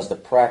think. Because the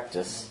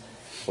practice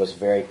was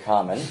very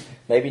common.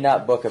 Maybe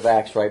not Book of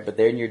Acts, right? But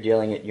then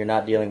you're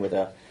not dealing with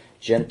a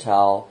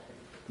Gentile,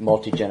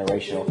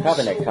 multi-generational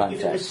covenant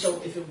context.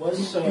 If it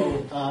was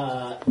so,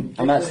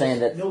 I'm not saying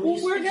that.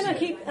 We're going to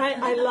keep.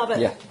 I love it.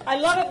 Yeah. I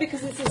love it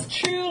because this is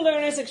true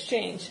learners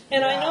exchange,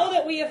 and I know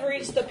that we have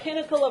reached the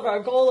pinnacle of our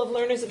goal of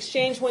learners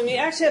exchange when we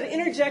actually have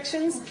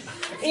interjections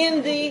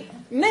in the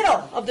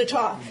middle of the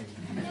talk.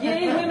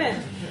 Yay,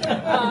 women!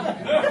 But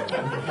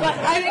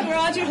I think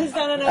Roger has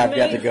done an I've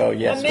got to go,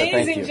 yes, but thank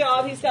amazing you.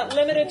 job. He's got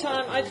limited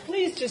time.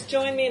 Please just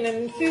join me in an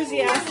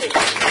enthusiastic.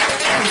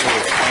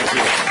 Thank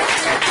you.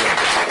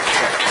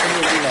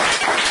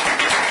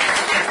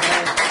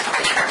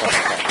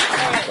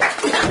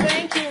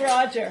 Thank you,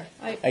 Roger.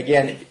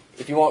 Again,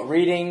 if you want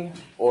reading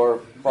or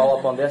follow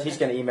up on this, he's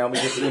going to email me.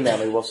 Just email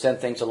me. We'll send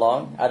things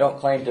along. I don't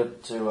claim to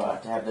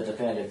have the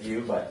definitive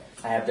view, but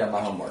I have done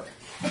my homework.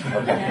 Okay. Of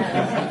which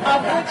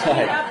we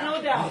have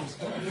no doubt.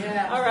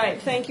 All right.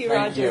 Thank you,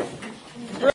 Roger. Thank you.